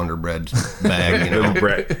like a Wonder Bread bag, you know.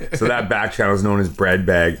 So that back channel is known as bread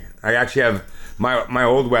bag. I actually have my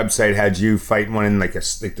old website had you fighting one in like the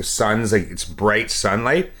sun's like it's bright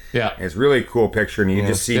sunlight. Yeah. And it's really a cool picture, and you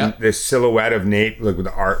just see this silhouette of Nate, look with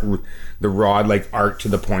the rod like arc to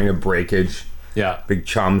the point of breakage. Yeah. Big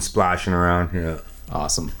chum splashing around. Yeah.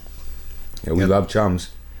 Awesome. Yeah, we love chums.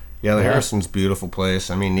 Yeah, the Harrison's a beautiful place.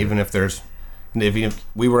 I mean, even if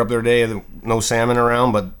we were up there today, no salmon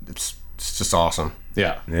around, but it's just awesome.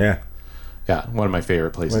 Yeah. Yeah. Yeah. One of my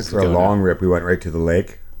favorite places. Went for a long rip. We went right to the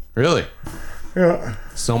lake. Really? Yeah.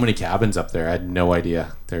 So many cabins up there. I had no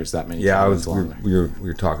idea there's that many. Yeah, cabins along there. we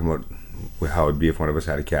were talking about how it'd be if one of us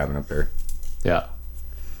had a cabin up there. Yeah.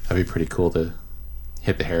 That'd be pretty cool to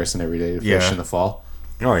hit the Harrison every day to fish in the fall.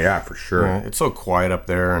 Oh yeah, for sure. Yeah, it's so quiet up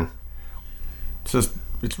there, and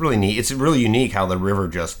it's really neat. It's really unique how the river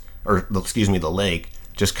the lake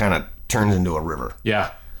just kind of turns into a river.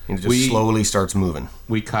 Yeah. And it just slowly starts moving.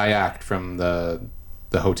 We kayaked from the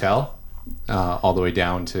hotel all the way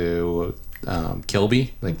down to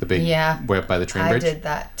Kilby, like the big where by the train bridge. I did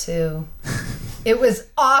that too. It was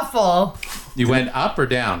awful. You went up or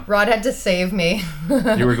down? Rod had to save me.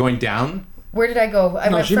 You were going down? Where did I go?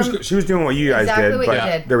 She was doing what you guys exactly did, what but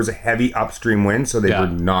you did. there was a heavy upstream wind, so they were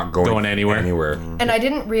not going anywhere. And I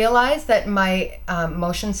didn't realize that my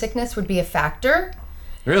motion sickness would be a factor.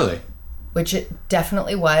 Really? Which it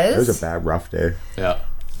definitely was. It was a bad, rough day. Yeah.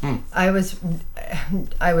 I was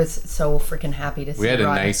so freaking happy to see. We had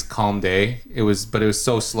Rod. a nice calm day. But it was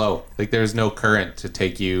so slow. Like there's no current to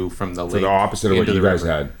take you from the lake. So the opposite of what you guys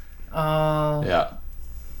had. Oh. Yeah.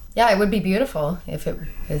 Yeah, it would be beautiful if it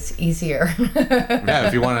was easier. Yeah,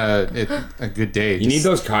 if you want a good day. You need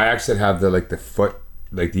those kayaks that have the foot,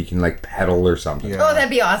 like you can like pedal or something. Yeah. Oh, that'd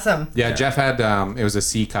be awesome. Yeah, Jeff had it was a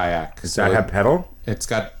sea kayak. Does that have pedal? It's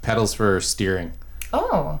got pedals for steering.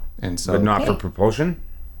 Oh. And so But not for propulsion?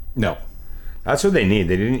 No. That's what they need.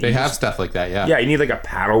 They have stuff like that, yeah. Yeah, you need like a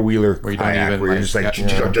paddle wheeler Where you don't kayak even, where you're just like you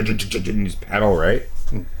just pedal, right?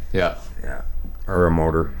 Yeah. Yeah. Or a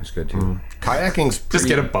motor. It's good too. Kayaking's Just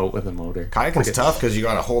get a boat with a motor. Kayaking's tough because you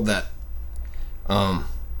got to hold that.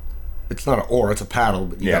 It's not an oar; it's a paddle,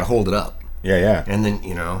 but you got to hold it up. Yeah. And then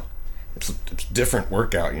it's different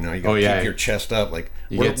workout. You got to keep your chest up. Like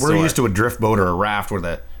we're used to a drift boat or a raft where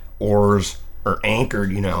the oars are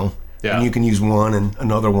anchored. Yeah. And you can use one and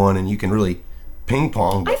another one, and you can really ping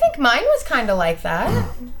pong. I think mine was kind of like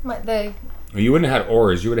that. You wouldn't have had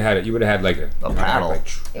oars. You would have had like a paddle.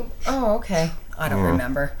 Oh, okay. I don't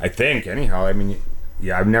remember. I think anyhow. I mean,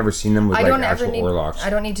 yeah, I've never seen them with actual oar locks. I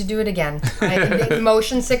don't need to do it again.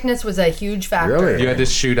 Motion sickness was a huge factor. Really? You had to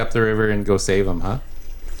shoot up the river and go save them, huh?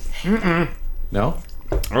 No?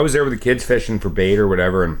 I was there with the kids fishing for bait or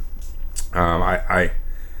whatever, and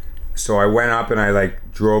so I went up and I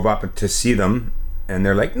drove up to see them, and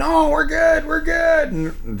they're like, "No, we're good."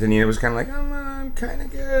 And Danena was kind of like, "I'm kind of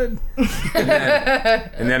good."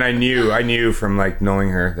 and then I knew from knowing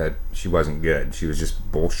her that she wasn't good. She was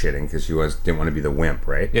just bullshitting because she didn't want to be the wimp,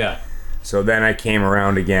 right? Yeah. So then I came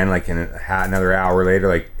around again, another hour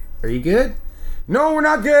later, "Are you good?" "No, we're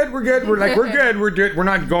not good. We're good. We're good. We're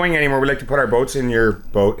not going anymore. We like to put our boats in your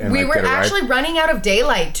boat and we were get a actually ride." running out of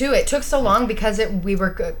daylight too. It took so long because we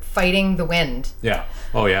were fighting the wind. Yeah.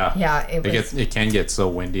 Oh yeah. Yeah, it can get so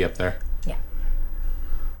windy up there. Yeah.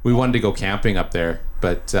 We wanted to go camping up there,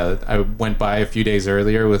 but I went by a few days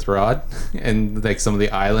earlier with Rod, and some of the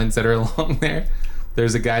islands that are along there.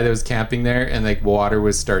 There's a guy that was camping there, and water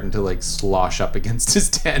was starting to slosh up against his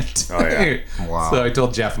tent. Oh yeah! Wow. So I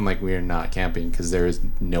told Jeff, I'm we are not camping because there is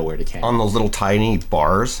nowhere to camp. On those little tiny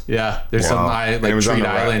bars. Yeah, there's some And it was on treat the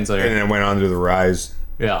islands there. and it went on to the rise.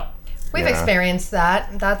 Yeah. We've experienced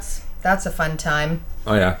that. That's a fun time.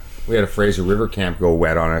 Oh yeah, we had a Fraser River camp go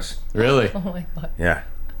wet on us. Really? Oh my god. Yeah,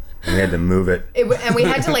 and we had to move it. And we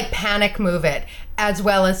had to panic move it, as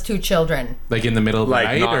well as two children. In the middle of the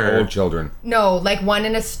night, not or old children. No, one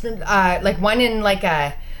in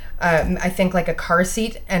I think a car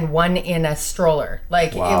seat and one in a stroller.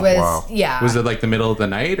 It was yeah. Was it the middle of the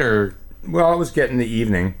night or? Well, it was getting the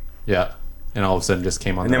evening. Yeah. And all of a sudden just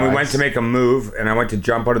came on. And then we rise. went to make a move, and I went to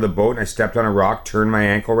jump out of the boat, and I stepped on a rock, turned my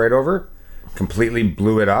ankle right over, completely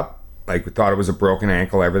blew it up. We thought it was a broken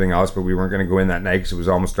ankle, everything else, but we weren't going to go in that night because it was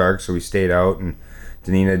almost dark, so we stayed out, and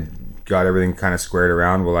Danena got everything kind of squared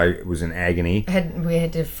around while I was in agony. We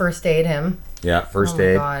had to first aid him. Yeah, first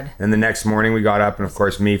aid. God. And the next morning we got up, and of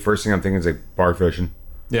course first thing I'm thinking is bar fishing.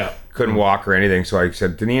 Yeah. Couldn't walk or anything, so I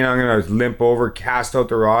said, Danena, I'm going to limp over, cast out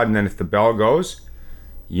the rod, and then if the bell goes,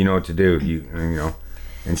 you know what to do. You know.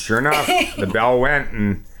 And sure enough, the bell went,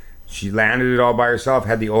 and She landed it all by herself.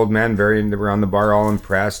 Had the old men around the bar all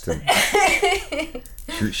impressed. And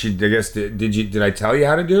she I guess did I tell you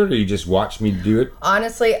how to do it, or you just watched me do it?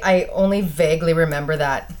 Honestly, I only vaguely remember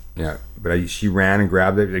that. Yeah, but she ran and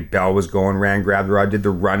grabbed it. Like bell was going, ran, grabbed the rod, did the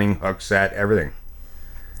running hook set, everything.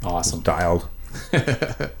 Awesome. Dialed.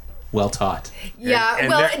 Well taught. Yeah, And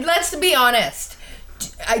well, let's be honest.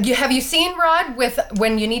 Have you seen Rod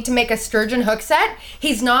when you need to make a sturgeon hook set?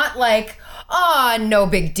 He's not like, oh, no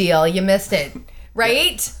big deal, you missed it,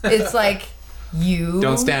 right? It's like, you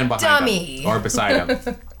Don't stand behind dummy. him or beside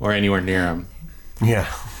him or anywhere near him.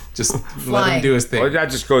 Yeah. Just let him do his thing. Well, that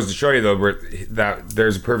just goes to show you, though, that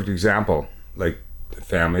there's a perfect example. Like,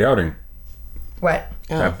 family outing. What?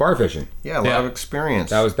 That bar fishing. Yeah, a lot of experience.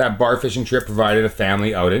 That bar fishing trip provided a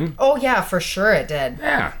family outing. Oh, yeah, for sure it did.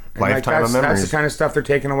 Yeah. And Lifetime of memories. That's the kind of stuff they're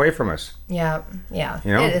taking away from us. Yeah.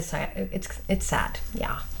 You know? It is sad. It's sad.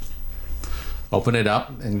 Yeah. Open it up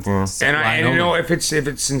and And you know, if it's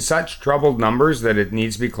in such troubled numbers that it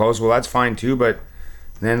needs to be closed, well, that's fine too. But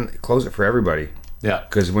then close it for everybody. Yeah.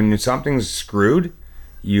 Because when something's screwed,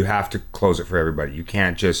 you have to close it for everybody. You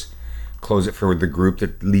can't just close it for the group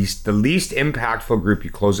the least impactful group.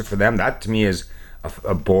 You close it for them. That to me is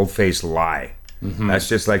a bold-faced lie. Mm-hmm.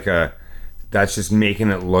 That's just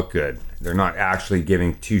making it look good. They're not actually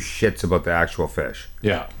giving two shits about the actual fish.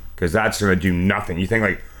 Yeah. Because that's going to do nothing. You think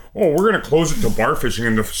like, oh, we're going to close it to bar fishing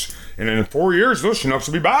and in 4 years, those Chinooks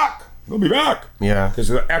will be back. They'll be back. Yeah. Because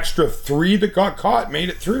the extra 3 that got caught made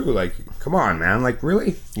it through. Like, come on, man. Like,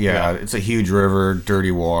 really? Yeah, it's a huge river,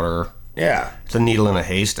 dirty water. Yeah. It's a needle in a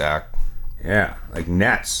haystack. Yeah. Like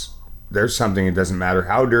nets. There's something, it doesn't matter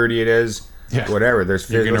how dirty it is. Yeah. Whatever. There's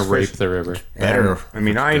You're going to those rape fish. the river. Better. I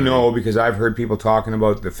mean, I know because I've heard people talking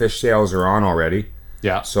about the fish sales are on already.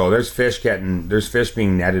 Yeah. So there's fish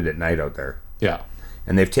being netted at night out there. Yeah.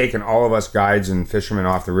 And they've taken all of us guides and fishermen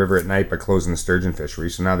off the river at night by closing the sturgeon fishery.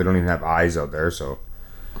 So now they don't even have eyes out there. So,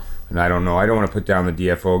 and I don't know. I don't want to put down the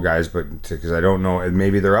DFO guys, but because I don't know.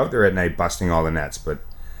 Maybe they're out there at night busting all the nets, but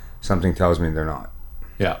something tells me they're not.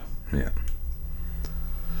 Yeah. Yeah.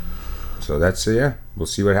 So that's yeah. We'll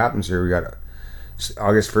see what happens here. We got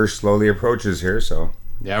August 1st slowly approaches here. So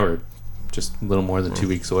Yeah, we're just a little more than 2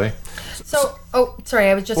 weeks away. So, sorry,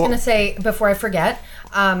 I was just going to say, before I forget,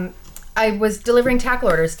 I was delivering tackle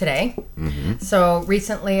orders today. Mm-hmm. So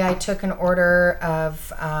recently I took an order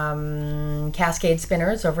of Cascade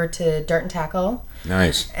spinners over to Dart and Tackle.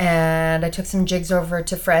 nice. And I took some jigs over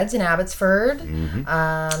to Fred's in Abbotsford. Mm-hmm.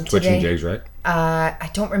 today, Twitching jigs, right? I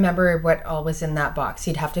don't remember what all was in that box.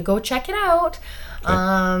 You'd have to go check it out.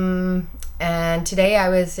 Okay. And today I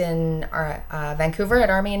was in Vancouver at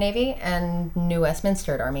Army and Navy and New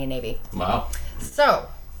Westminster at Army and Navy. Wow. So,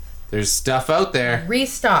 There's stuff out there.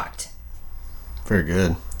 restocked. Very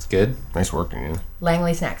good. It's good. Nice working, you.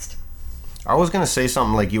 Langley's next. I was going to say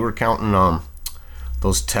something like you were counting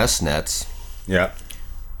those test nets. Yeah.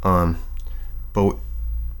 But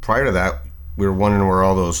prior to that, we were wondering where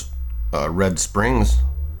all those red springs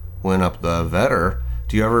went up the Vetter.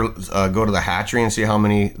 Do you ever go to the hatchery and see how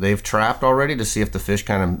many they've trapped already to see if the fish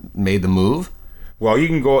kind of made the move? Well, you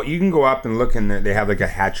can go up and look in there. They have like a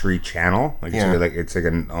hatchery channel, like Yeah. it's like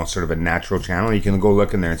a sort of a natural channel. You can go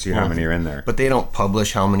look in there and see how many are in there. But they don't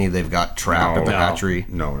publish how many they've got trapped at the No. hatchery.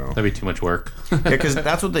 No. That'd be too much work. Yeah, because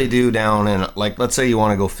that's what they do down in, like, let's say you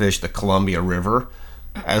want to go fish the Columbia River.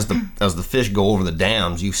 As the fish go over the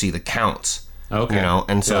dams, you see the counts. Okay. You know,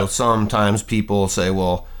 and so Yeah. sometimes people say,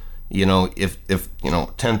 well, you know, if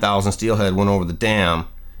 10,000 steelhead went over the dam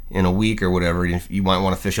in a week or whatever, you might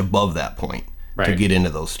want to fish above that point to Right. get into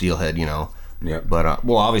those steelhead, you know. Yeah. But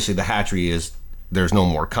well, obviously the hatchery there's no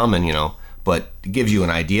more coming, you know. But it gives you an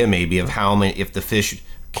idea maybe of how many, if the fish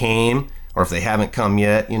came or if they haven't come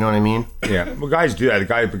yet. You know what I mean? Yeah. Well, guys do that.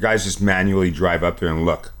 The guys just manually drive up there and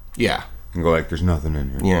look Yeah. and go like, "There's nothing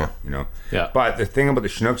in here." Yeah. You know. Yeah. But the thing about the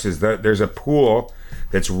Chinooks is that there's a pool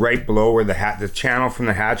that's right below where the channel from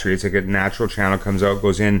the hatchery. It's like a natural channel comes out,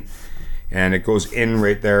 goes in, and it goes in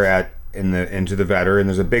right there into the Vetter, and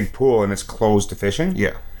there's a big pool and it's closed to fishing.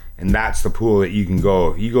 Yeah. And that's the pool that you can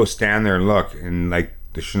go. You go stand there and look, and like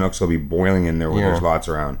the Chinooks will be boiling in there when Yeah. there's lots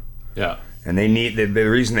around. Yeah. And they need the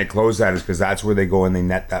reason they close that is because that's where they go and they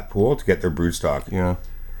net that pool to get their brood stock. Yeah.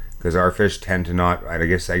 Because our fish tend to not. I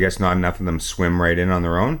guess not enough of them swim right in on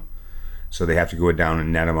their own, so they have to go down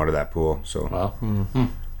and net them out of that pool. So Well.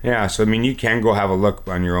 yeah, so I mean, you can go have a look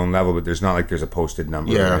on your own level, but there's not like there's a posted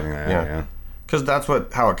number or Yeah, anything like yeah. that. Yeah. Because that's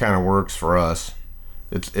how it kind of works for us.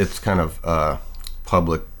 It's kind of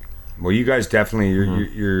public. Well, you guys definitely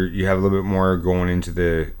you have a little bit more going into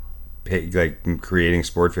the like creating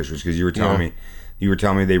sport fishers because you were telling me You were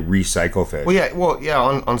telling me they recycle fish. Well, yeah.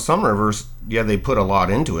 On some rivers, they put a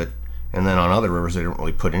lot into it, and then on other rivers, they don't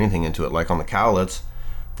really put anything into it. Like on the Cowlitz,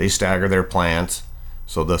 they stagger their plants,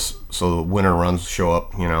 so the winter runs show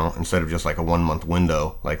up, instead of just like a 1 month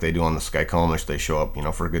window like they do on the Skykomish. They show up,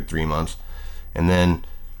 for a good 3 months, and then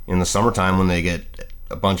in the summertime when they get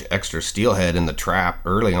a bunch of extra steelhead in the trap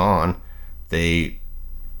early on, they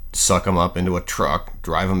suck them up into a truck,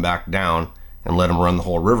 drive them back down, and let them run the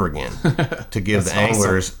whole river again to give the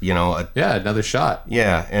anglers, another shot.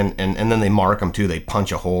 Yeah, and then they mark them too. They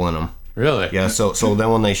punch a hole in them. Really? Yeah. So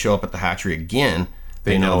then when they show up at the hatchery again,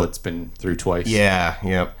 they know it's been through twice. Yeah.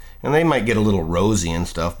 Yep. And they might get a little rosy and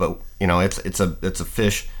stuff, but it's a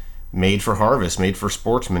fish made for harvest, made for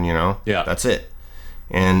sportsmen. Yeah. That's it.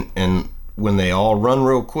 And when they all run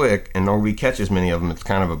real quick and nobody catches many of them, it's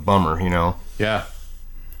kind of a bummer. Yeah.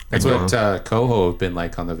 That's what coho have been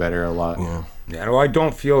like on the Vetter a lot. Yeah. Yeah, well, I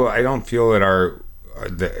don't feel that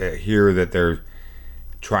here that they're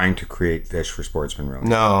trying to create fish for sportsmen. Really,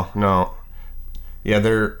 no. Yeah,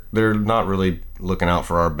 they're not really looking out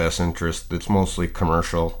for our best interest. It's mostly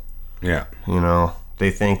commercial. Yeah,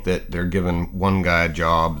 they think that they're giving one guy a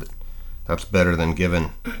job that's better than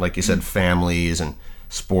giving, like you said, families and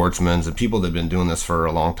sportsmen and people that have been doing this for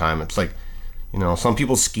a long time. It's like, some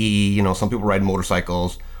people ski, some people ride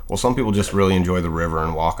motorcycles. Well, some people just really enjoy the river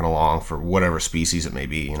and walking along for whatever species it may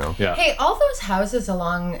be, Yeah. Hey, all those houses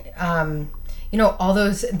along, all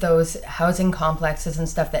those housing complexes and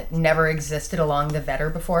stuff that never existed along the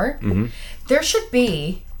Vetter before, there should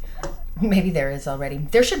be, maybe there is already,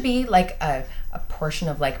 there should be like a portion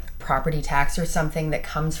of like property tax or something that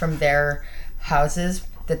comes from their houses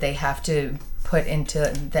that they have to put into,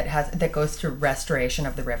 that goes to restoration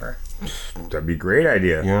of the river. that'd be a great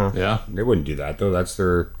idea. Yeah. They wouldn't do that though. That's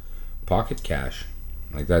their pocket cash.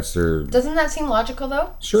 Like that's their. Doesn't that seem logical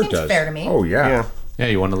though? Sure, Seems it does. fair to me. Oh yeah. Yeah,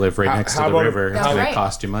 you want to live right next to the river. It's That's going right. to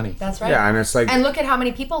cost you money. That's right. Yeah, and it's like. And look at how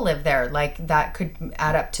many people live there. Like that could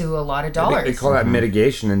add up to a lot of dollars. They call that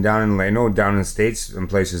mitigation, and down in the States and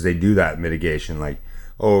places they do that mitigation. Like,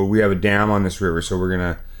 oh, we have a dam on this river, so we're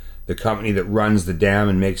gonna. The company that runs the dam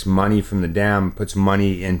and makes money from the dam puts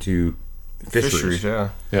money into fisheries. yeah.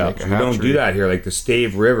 Yeah. We don't do that here. Like the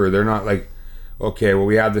Stave River, they're not like, okay, well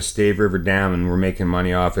we have the Stave River Dam and we're making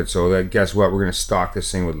money off it. So that, guess what? We're gonna stock this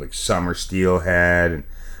thing with like summer steelhead and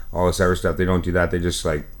all this other stuff. They don't do that. They just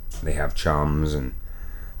like they have chums and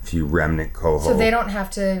a few remnant coho. So they don't have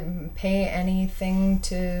to pay anything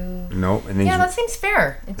to. No, and then Yeah, that seems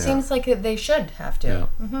fair. It seems like they should have to.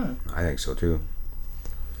 Yeah. I think so too.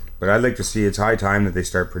 But I'd like to see, it's high time that they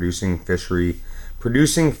start producing fish for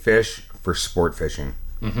sport fishing.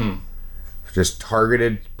 Just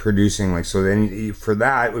targeted producing, like, so then for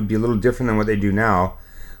that it would be a little different than what they do now.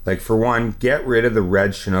 Like, for one, get rid of the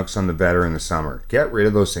red Chinooks on the Vetter in the summer. Get rid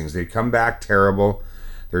of those things. They come back terrible.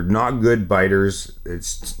 They're not good biters.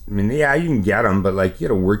 Yeah, you can get them, but like you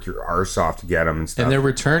got to work your arse off to get them and stuff. And their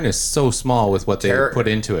return is so small with what they put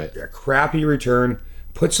into it. A crappy return.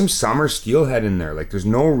 Put some summer steelhead in there. Like, there's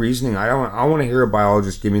no reasoning. I want to hear a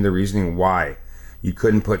biologist give me the reasoning why you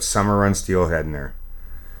couldn't put summer run steelhead in there.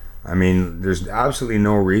 I mean, there's absolutely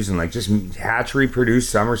no reason. Like, just hatchery produced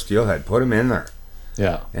summer steelhead. Put them in there.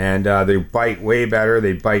 Yeah. And they bite way better.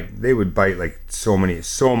 They would bite like so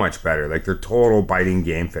much better. Like, they're total biting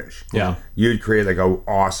game fish. Yeah. You'd create like an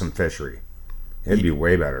awesome fishery. It'd be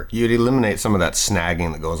way better. You'd eliminate some of that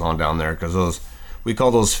snagging that goes on down there because we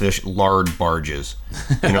call those fish lard barges.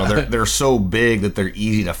 They're so big that they're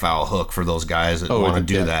easy to foul hook for those guys that want to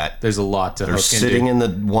do that. There's a lot to They're hook sitting into.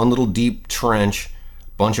 in the one little deep trench,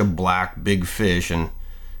 bunch of black big fish, and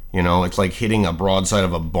it's like hitting a broadside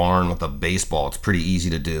of a barn with a baseball. It's pretty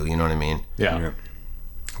easy to do. You know what I mean? Yeah.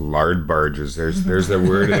 Lard barges. There's the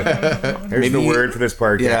word. There's the word for this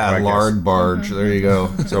part. Yeah, lard barge. There you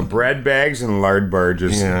go. So bread bags and lard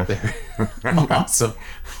barges. Yeah. Awesome.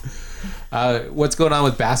 What's going on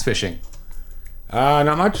with bass fishing?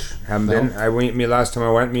 Not much. Haven't been. Last time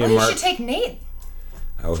I went, me and You Mark. should take Nate.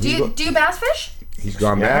 Oh, Do you bass fish? he's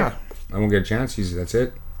gone Yeah. back. I won't get a chance. That's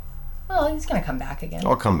it. Well, he's gonna come back again.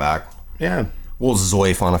 I'll come back. Yeah. We'll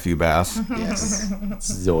zoif on a few bass. Yes.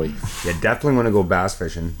 Zoe. Yeah, definitely want to go bass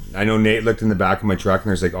fishing. I know Nate looked in the back of my truck and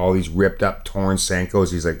there's like all these ripped up, torn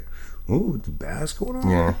Senkos. He's like, ooh, the bass going on?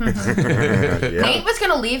 Yeah. Yeah. Nate was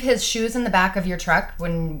gonna leave his shoes in the back of your truck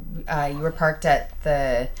when you were parked at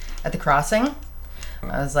the crossing.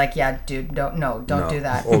 I was like, yeah, dude, don't do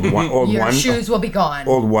that. Your shoes will be gone.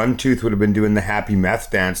 Old One Tooth would have been doing the happy meth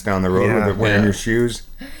dance down the road Yeah, with it wearing yeah. your shoes.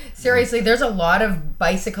 Seriously, there's a lot of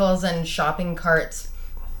bicycles and shopping carts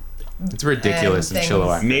It's ridiculous in things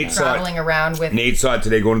Chilliwack. Nate saw it. traveling around with. Nate saw it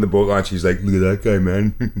today going to the boat launch. He's like, look at that guy,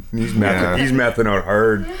 man. He's mething out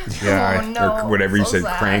hard. Yeah. Oh, no, Or whatever you so said,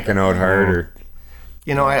 sad. cranking out hard. Or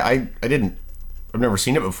You know, I've never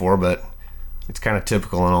seen it before, but it's kind of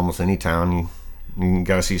typical in almost any town. You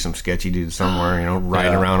got to see some sketchy dude somewhere,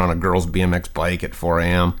 riding around on a girl's BMX bike at 4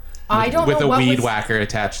 a.m. I don't With know a what weed was, whacker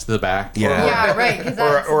attached to the back. Yeah. Yeah, right. 'Cause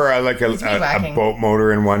that's, like a weed whacking. boat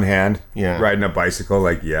motor in one hand. Yeah. Riding a bicycle.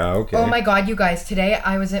 Like, yeah, okay. Oh my God, you guys! Today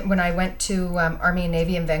when I went to Army and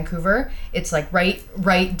Navy in Vancouver. It's like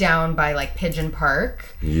right down by like Pigeon Park.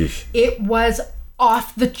 Yeesh. It was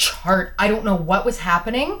off the chart. I don't know what was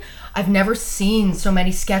happening. I've never seen so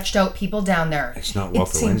many sketched out people down there. It's not well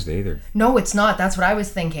for Wednesday either. No, it's not. That's what I was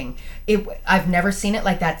thinking. I've never seen it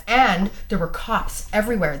like that. And there were cops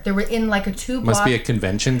everywhere. They were in like a 2 block. Must be a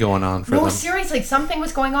convention going on for No, them. seriously, something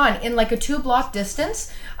was going on in like a 2 block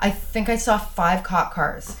distance. I think I saw 5 cop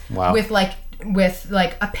cars. Wow. With like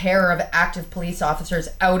a pair of active police officers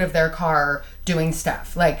out of their car doing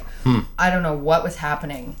stuff. Like, I don't know what was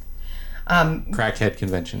happening. Crackhead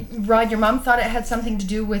convention. Rod, your mom thought it had something to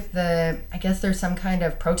do with I guess there's some kind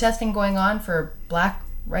of protesting going on for black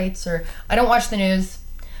rights, or I don't watch the news.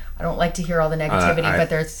 I don't like to hear all the negativity, but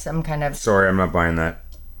there's some kind of. Sorry, I'm not buying that.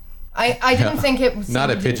 I didn't think it was Not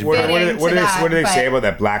a pigeon What, Fit what do they say about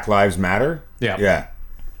that? Black Lives Matter? Yeah. Yeah.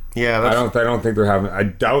 Yeah, I don't think they're having. I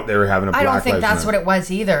doubt they were having a Black I don't Lives think that's Matter. what it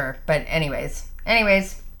was either. But anyways,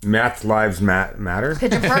 Math Lives Matter?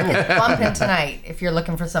 Pigeon Park is bumping tonight. If you're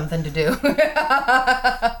looking for something to do.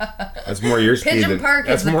 That's more your speed. Pigeon Park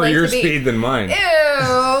That's is the more place your to be. speed than mine.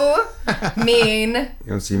 Ew, mean. You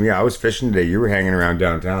don't see me. I was fishing today. You were hanging around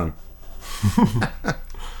downtown.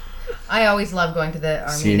 I always love going to the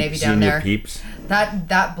Army and Navy down seeing there. your peeps.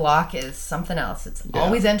 That block is something else. It's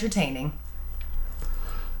always entertaining.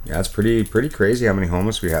 Yeah, it's pretty crazy how many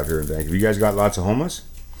homeless we have here in Vancouver. You guys got lots of homeless?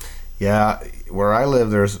 Yeah, where I live,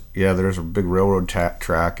 there's a big railroad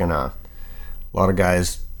track, and a lot of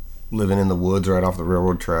guys living in the woods right off the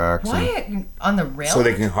railroad tracks. Why on the rail? So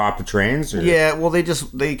they can hop the trains? Or? Yeah, well, they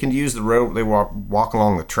can use the road. They walk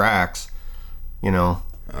along the tracks,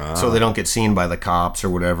 so they don't get seen by the cops or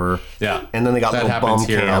whatever. Yeah. And then they got that little happens bum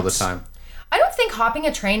here camps all the time. I don't think hopping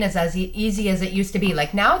a train is as easy as it used to be.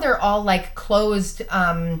 Like now they're all like closed,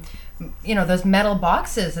 those metal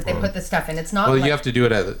boxes that they put the stuff in. It's not. Well, like, you have to do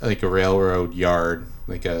it at like a railroad yard,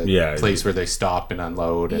 like a place where they stop and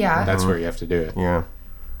unload, and Yeah. that's where you have to do it. Yeah.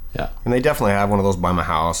 Yeah. And they definitely have one of those by my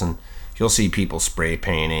house, and you'll see people spray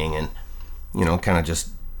painting and, kind of just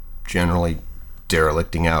generally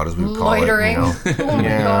derelicting out, as we would call loitering. it. Oh my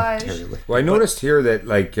Yeah. gosh. Well, I noticed here that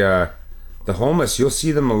like the homeless, you'll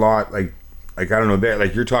see them a lot. Like I don't know, they're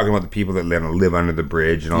like you're talking about the people that live under the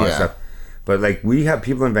bridge and all that Yeah. stuff. But like we have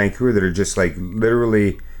people in Vancouver that are just like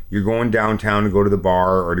literally, you're going downtown to go to the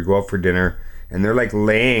bar or to go out for dinner, and they're like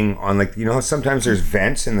laying on like how sometimes there's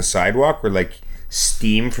vents in the sidewalk where like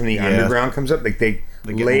steam from the underground comes up. Like they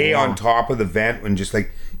get lay warm. on top of the vent when just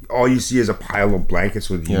like all you see is a pile of blankets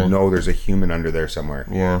with there's a human under there somewhere.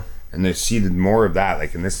 Yeah. And they see more of that,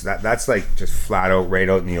 like in that's like just flat out, right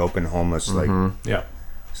out in the open, homeless, like Yeah.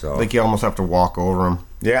 so. Like you almost have to walk over them.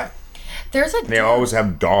 Yeah, There's a they always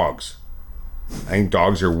have dogs. I think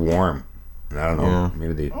dogs are warm. And I don't know,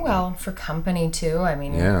 maybe they. well for company too. I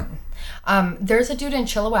mean, Yeah, there's a dude in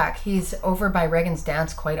Chilliwack. He's over by Reagan's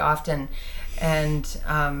Dance quite often, and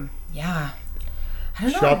I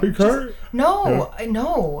don't know. shopping cart. No.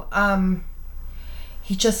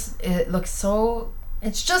 He just looks so.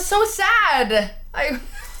 It's just so sad. I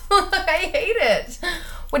hate it.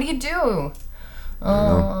 What do you do?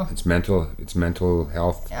 Oh, It's mental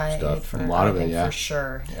health stuff. a lot of it, yeah. for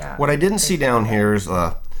sure. Yeah. What I didn't see down here is,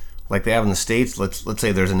 like they have in the States, let's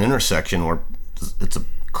say there's an intersection where it's a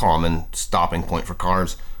common stopping point for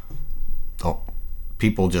cars. Oh,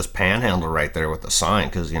 people just panhandle right there with the sign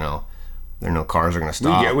because, there are no cars are going to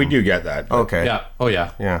stop. Yeah, we do get that. but- Okay. Yeah. Oh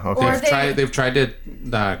yeah. Yeah, okay. Or They've tried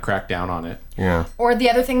to crack down on it. Yeah. Or the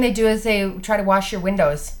other thing they do is they try to wash your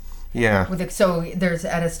windows. Yeah. So there's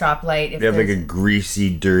at a stoplight. If They have like a there's- greasy,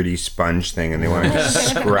 dirty sponge thing, and they want to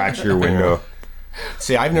scratch your window.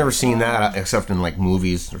 See, I've never seen that except in like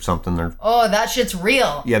movies or something. oh, that shit's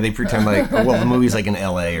real. Yeah, they pretend like, the movie's like in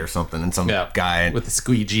LA or something, and some guy with the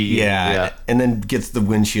squeegee. yeah, and then gets the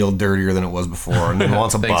windshield dirtier than it was before, and then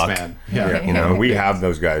wants a Thanks, buck. man. Yeah. Yeah, we have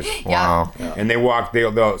those guys. Wow. And they walk.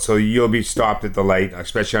 They'll so you'll be stopped at the light,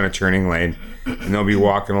 especially on a turning lane, and they'll be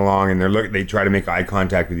walking along, and they try to make eye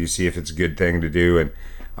contact with you, see if it's a good thing to do, and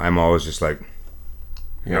I'm always just like,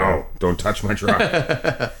 no, don't touch my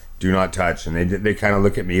truck. Do not touch. And they kind of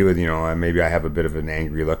look at me with, maybe I have a bit of an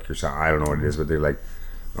angry look or something. I don't know what it is, but they're like,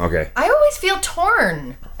 Okay. I always feel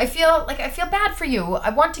torn. I feel bad for you. I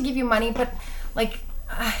want to give you money, but like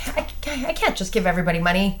I can't just give everybody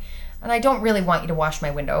money, and I don't really want you to wash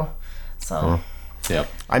my window. So. Yep.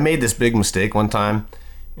 I made this big mistake one time,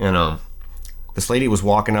 and this lady was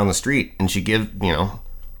walking down the street, and she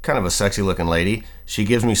kind of a sexy looking lady. She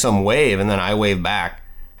gives me some wave, and then I wave back.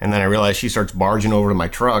 And then I realized she starts barging over to my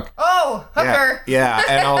truck. Oh, hooker. Yeah,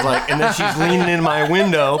 and I was like, and then she's leaning in my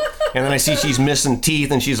window, and then I see she's missing teeth,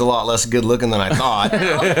 and she's a lot less good looking than I thought.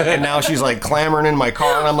 And now she's like clamoring in my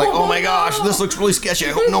car, and I'm like, oh my gosh, this looks really sketchy.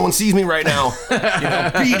 I hope no one sees me right now.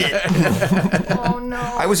 Beat it. Oh no.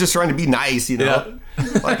 I was just trying to be nice, Yeah.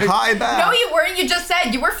 Like, hi back. No, you weren't. You just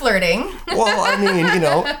said you were flirting. Well, I mean,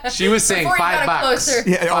 She was saying Before you $5. got closer.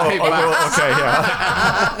 Yeah, okay,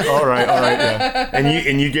 yeah. All right, yeah.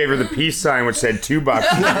 And you gave her the peace sign, which said $2.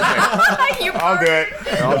 I'll do it.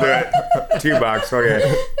 $2.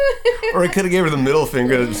 Okay. Or I could have gave her the middle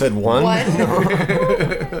finger that said one. I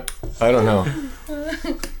don't know.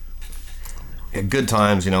 Yeah, good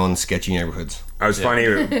times, in sketchy neighborhoods. I was funny.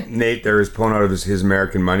 Nate there was pulling out of his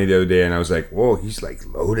American money the other day, and I was like, "Whoa, he's like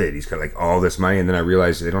loaded. He's got like all this money." And then I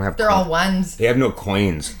realized they don't have. They're all ones. They have no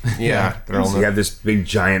coins. Yeah, they're all. So you have this big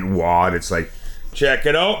giant wad. It's like, check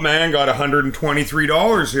it out, man. Got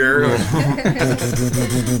 $123 here.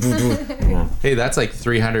 Hey, that's like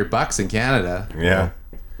 $300 in Canada. Yeah.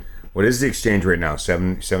 What is the exchange rate now?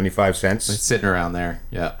 75 cents. It's sitting around there.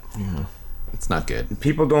 Yeah. It's not good.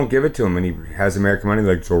 People don't give it to him, and he has American money.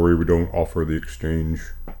 Like, sorry, we don't offer the exchange.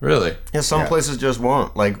 Really? Yeah, some places just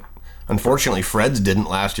won't. Like, unfortunately, Fred's didn't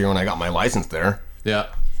last year when I got my license there. Yeah.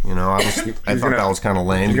 I thought that was kind of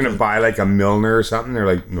lame. You're gonna buy like a Milner or something. They're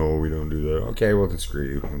like, no, we don't do that. Okay, well then screw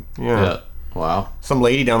you. Yeah. Wow. Some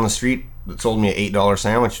lady down the street that sold me an $8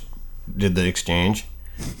 sandwich did the exchange,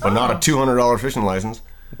 but not a $200 fishing license.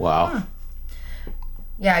 Wow.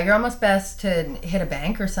 Yeah, you're almost best to hit a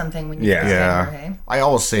bank or something when you Yeah. hey? I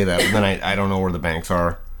always say that, but then I don't know where the banks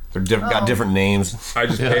are. They're got different names. I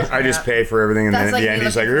just pay for everything, and That's then at like the end me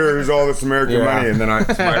he's like, looking here's all this American Yeah. money, and then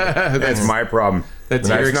that's my problem. That's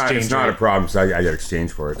But your it's exchange not a rate. problem, so I get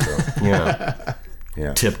exchange for it. So Yeah.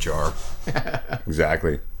 yeah, Tip jar.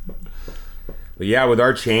 exactly. But yeah, with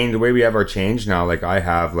our change, the way we have our change now, like I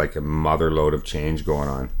have like a mother load of change going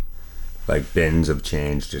on, like bins of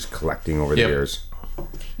change just collecting over the years.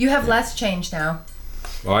 You have less change now.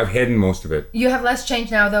 Well, I've hidden most of it. You have less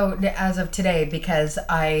change now, though, as of today, because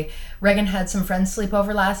Reagan had some friends sleep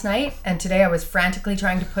over last night, and today I was frantically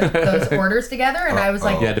trying to put those orders together, and I was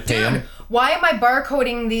like, You had to pay dude, them? why am I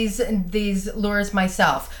barcoding these lures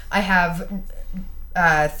myself? I have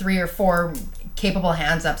 3 or 4 capable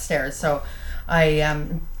hands upstairs, so I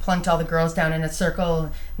plunked all the girls down in a circle,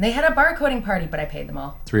 and they had a barcoding party, but I paid them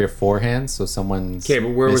all. 3 or 4 hands, so someone's Okay, but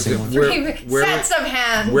where was it? missing one. Where Sets of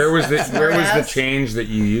hands. Where was the Smartass. change that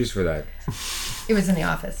you used for that? It was in the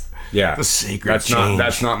office. Yeah, The sacred that's change.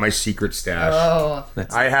 That's not my secret stash. Oh.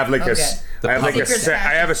 I have like Okay. I have like Secret stash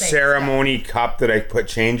I have a is safe. ceremony cup that I put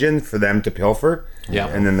change in for them to pilfer. Yeah.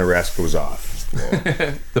 and then the rest goes off.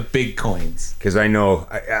 The big coins. Because I know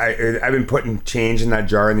I've been putting change in that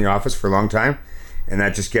jar in the office for a long time, and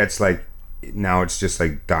that just gets like now it's just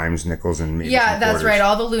like dimes, nickels, and maybe Yeah, some that's quarters. right.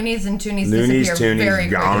 All the loonies and toonies Loonies, disappear very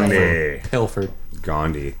toonies, quickly. Gandhi. Pilfered.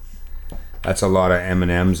 Gandhi. That's a lot of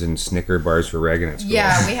M&Ms and Snicker bars for Reagan at school.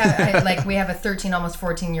 Yeah, we have a 13, almost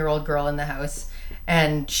 14-year-old girl in the house,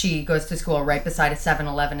 and she goes to school right beside a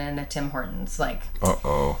 7-Eleven and a Tim Hortons. Like,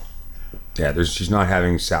 Uh-oh. Yeah, she's not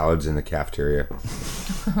having salads in the cafeteria.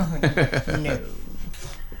 no.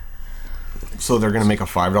 So they're going to make a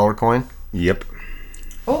 $5 coin? Yep.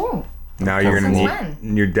 Oh, Now you're Since gonna when?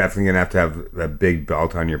 need. You're definitely gonna have a big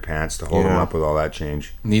belt on your pants to hold them Yeah. up with all that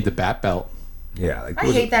change. Need the bat belt. Yeah, like I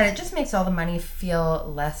those- hate that. It just makes all the money feel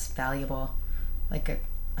less valuable. Like a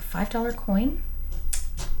 $5 coin?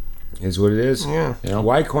 is what it is. Yeah. You know?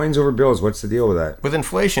 Why coins over bills? What's the deal with that? With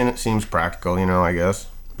inflation, it seems practical, I guess.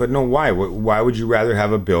 But no, why? Why would you rather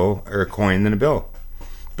have a bill or a coin than a bill?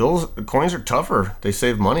 Coins are tougher. They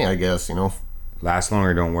save money, I guess, Last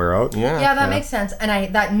longer, don't wear out. Yeah, that makes sense.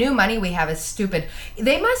 And that new money we have is stupid.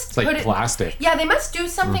 They must It's like put it. plastic. Yeah, they must do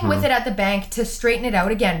something with it at the bank to straighten it out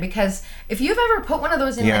again. Because if you've ever put one of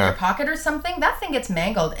those in like, Yeah. your pocket or something, that thing gets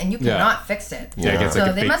mangled and you Yeah. cannot fix it. Yeah, it gets So like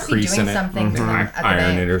a they big must be crease doing in it. something to them at the Iron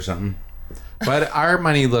bank. it or something. But our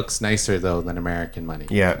money looks nicer though than American money.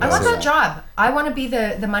 Yeah. I want so- that job. I want to be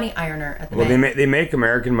the money ironer at the Well, bank. they make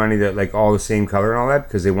American money that like all the same color and all that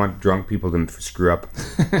because they want drunk people to screw up.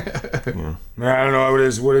 I don't know what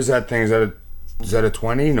is that thing? Is that a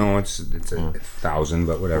 20? No, it's a 1,000,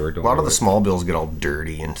 but whatever. Don't A lot of worry. the small bills get all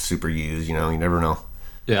dirty and super used, you never know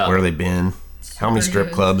Yeah. where they've been. How many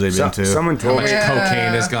strip clubs they've been to? Someone How told much me.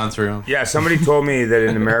 cocaine has gone through? Yeah, somebody told me that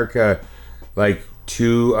in America, like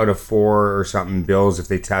 2 out of 4 or something bills, if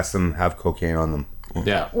they test them, have cocaine on them.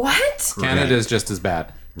 Yeah. What? Canada is just as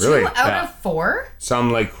bad. Really? 2 out of 4?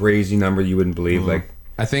 Some like crazy number you wouldn't believe. Like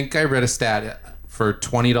I think I read a stat for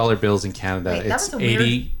 $20 bills in Canada. Wait, that it's was a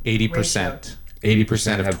weird 80%.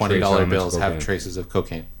 80% of have $20 trace elements bills of have cocaine. traces of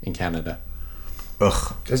cocaine in Canada.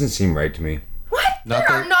 Ugh. doesn't seem right to me. What? Not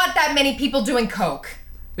There are the- not that many people doing coke.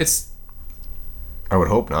 It's I would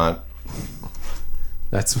hope not.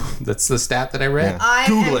 that's the stat that I read. I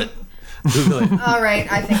Google am- it. Google it. All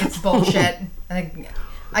right, I think it's bullshit.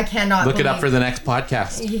 I cannot Look it up believe- for the next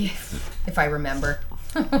podcast. Yeah, if I remember.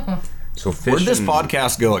 So Where'd fish. this and-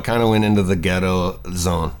 podcast go? It kind of went into the ghetto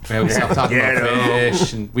zone. Yeah, we stopped talking about Ghetto.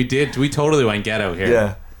 fish, and we totally went ghetto here.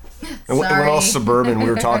 Yeah. And when all Sorry. suburban, we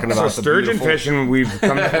were talking So about the sturgeon beautiful- fishing, we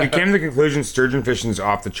came to the conclusion sturgeon fishing's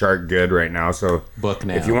off the chart good right now. So Book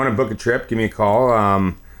now. if you want to book a trip, give me a call.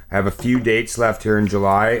 I have a few dates left here in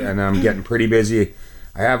July, and I'm getting pretty busy.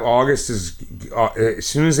 I have August as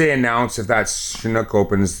soon as they announce if that Chinook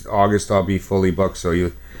opens August, I'll be fully booked.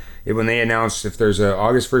 So when they announce if there's a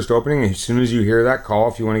August 1st opening, as soon as you hear that, call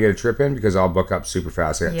if you want to get a trip in, because I'll book up super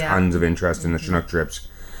fast. I got Yeah. tons of interest in the Chinook trips.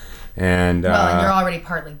 And Well, and you're already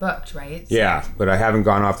partly booked, right? yeah, but I haven't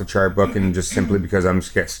gone off the chart booking just simply because I'm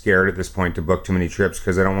scared at this point to book too many trips,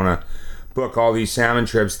 because I don't want to book all these salmon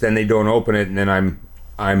trips, then they don't open it, and then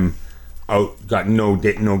I'm out, got no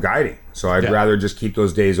guiding. So I'd Yeah. rather just keep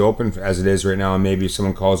those days open as it is right now, and maybe if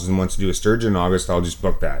someone calls and wants to do a sturgeon in August, I'll just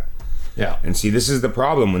book that. Yeah. And see, this is the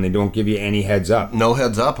problem when they don't give you any heads up. No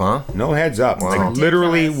heads up, huh? No heads up. Like ridiculous.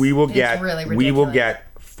 literally, we will It's get really we will ridiculous. get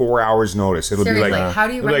 4 hours notice. It'll Seriously, be like, how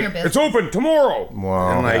do you it'll run be your like, business? it's open tomorrow.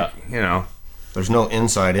 Wow. And like, you know. There's no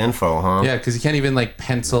inside info, huh? Yeah, because you can't even like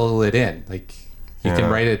pencil it in. Like you Yeah. can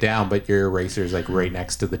write it down, but your eraser's like right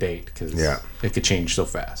next to the date because Yeah. it could change so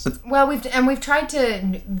fast. Well, we've tried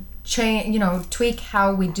to change, tweak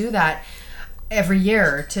how we do that every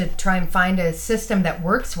year to try and find a system that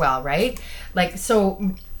works well, right? Like,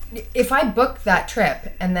 so if I book that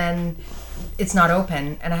trip and then it's not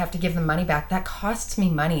open and I have to give them money back, that costs me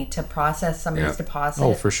money to process somebody's Yeah. deposit.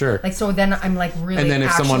 Oh, for sure. Like, so then I'm like really. And then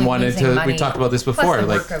if someone actually wanted losing to, money. we talked about this Plus before. the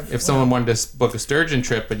Like work of, if someone wanted to book a sturgeon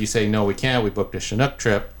trip, but you say no, we can't. We booked a Chinook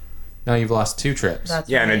trip. Now you've lost 2 trips. That's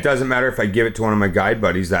Yeah, and right. it doesn't matter if I give it to one of my guide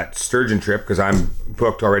buddies, that sturgeon trip, because I'm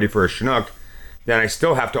booked already for a Chinook, then I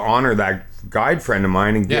still have to honor that guide friend of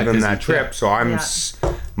mine and Yeah, give him 'cause that you trip. can't. So I'm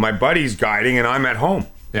Yeah. my buddy's guiding and I'm at home.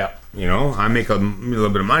 Yeah. You know, I make a little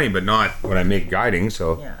bit of money, but not what I make guiding.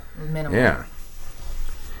 So Yeah, minimal. yeah.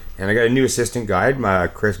 And I got a new assistant guide. My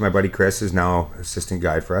buddy Chris, is now assistant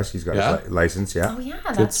guide for us. He's got Yeah? his license. Yeah, Oh yeah,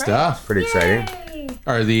 that's Good right. stuff. pretty exciting. Yay.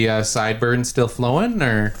 Are the sideburns still flowing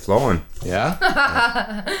or? Flowing.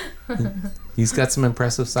 Yeah. He's got some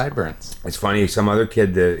impressive sideburns. It's funny. Some other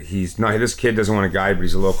kid that this kid doesn't want to guide, but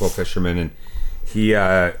he's a local fisherman, and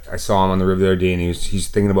I saw him on the river the other day, and he's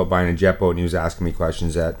thinking about buying a jet boat, and he was asking me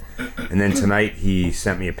questions and then tonight he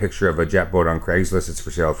sent me a picture of a jet boat on Craigslist. It's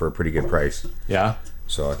for sale for a pretty good price. Yeah.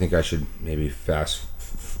 So I think I should maybe fast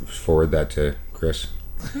forward that to Chris.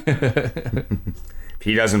 If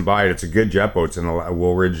he doesn't buy it, it's a good jet boat. It's an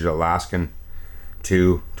Woolridge Alaskan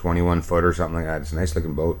 21 foot or something like that. It's a nice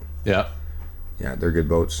looking boat. Yeah. Yeah, they're good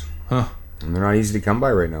boats. Huh. And they're not easy to come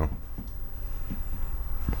by right now.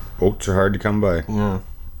 Boats are hard to come by. Yeah.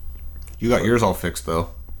 You got yours all fixed, though.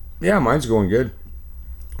 Yeah, mine's going good.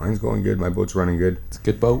 Mine's going good. My boat's running good. It's a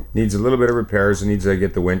good boat. Needs a little bit of repairs. It needs to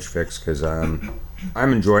get the winch fixed because I'm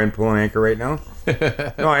enjoying pulling anchor right now.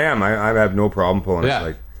 No, I am. I have no problem pulling Yeah.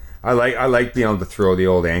 it. Like I like being able to throw the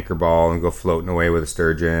old anchor ball and go floating away with a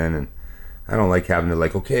sturgeon, and I don't like having to we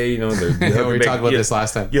We talked about this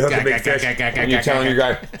last time. You hook a big fish, and you're telling your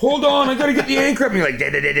guy, "Hold on, I gotta get the anchor up." And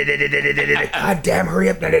you're like, "God damn, hurry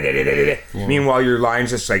up!" Meanwhile, your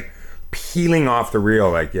line's just like peeling off the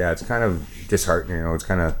reel. Like, yeah, it's kind of disheartening. It's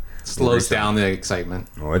kind of Slows down the excitement.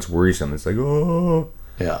 Oh, it's worrisome. It's like, oh.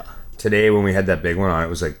 Yeah. Today when we had that big one on, it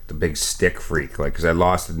was like the big stick freak. Like, because I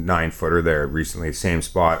lost a 9-footer there recently, same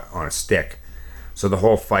spot on a stick. So the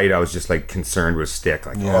whole fight, I was just like concerned with stick.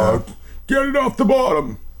 Like, oh, get it off the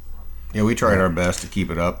bottom. Yeah, we tried our best to keep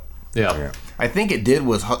it up. Yeah. Yeah. I think it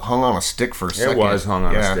was hung on a stick for a second. It was hung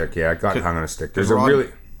on a stick. Yeah, it got hung on a stick. There's a rod really...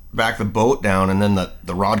 back the boat down, and then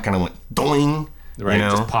the rod kind of went doing. Right. You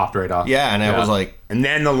know? Just popped right off. Yeah, and it was like, And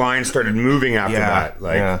then the line started moving after that.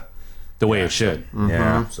 Like, yeah. the way it should.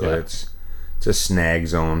 yeah. So Yeah. it's a snag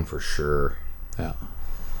zone for sure. Yeah.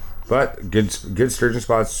 But good sturgeon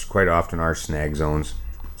spots quite often are snag zones.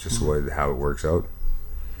 It's just how it works out.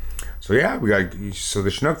 So yeah,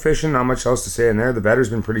 the Chinook fishing, not much else to say in there. The vetter's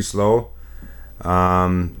been pretty slow. There's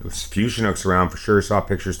a few Chinooks around for sure. Saw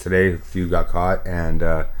pictures today. A few got caught, and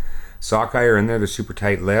sockeye are in there. They're super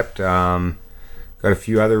tight lipped. Got a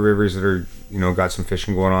few other rivers that are, got some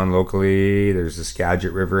fishing going on locally. There's the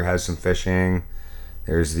Skagit River has some fishing.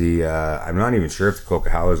 There's the I'm not even sure if the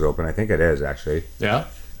Coquihalla is open. I think it is actually. Yeah.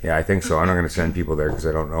 Yeah, I think so. I'm not going to send people there because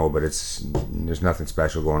I don't know, but there's nothing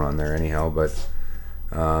special going on there anyhow. But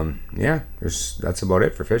yeah, that's about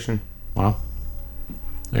it for fishing. Wow.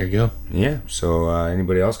 There you go. Yeah. So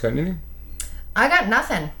anybody else got anything? I got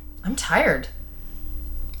nothing. I'm tired.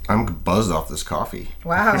 I'm buzzed off this coffee.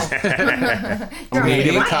 Wow.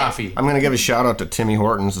 Canadian coffee. I'm gonna give a shout out to Timmy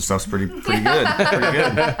Hortons. The stuff's pretty good. Pretty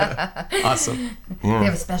good. Awesome. They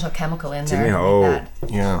have a special chemical in Timmy there. Ho.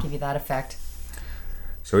 Yeah. Give you that effect.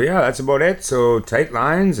 So yeah, that's about it. So tight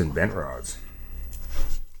lines and bent rods.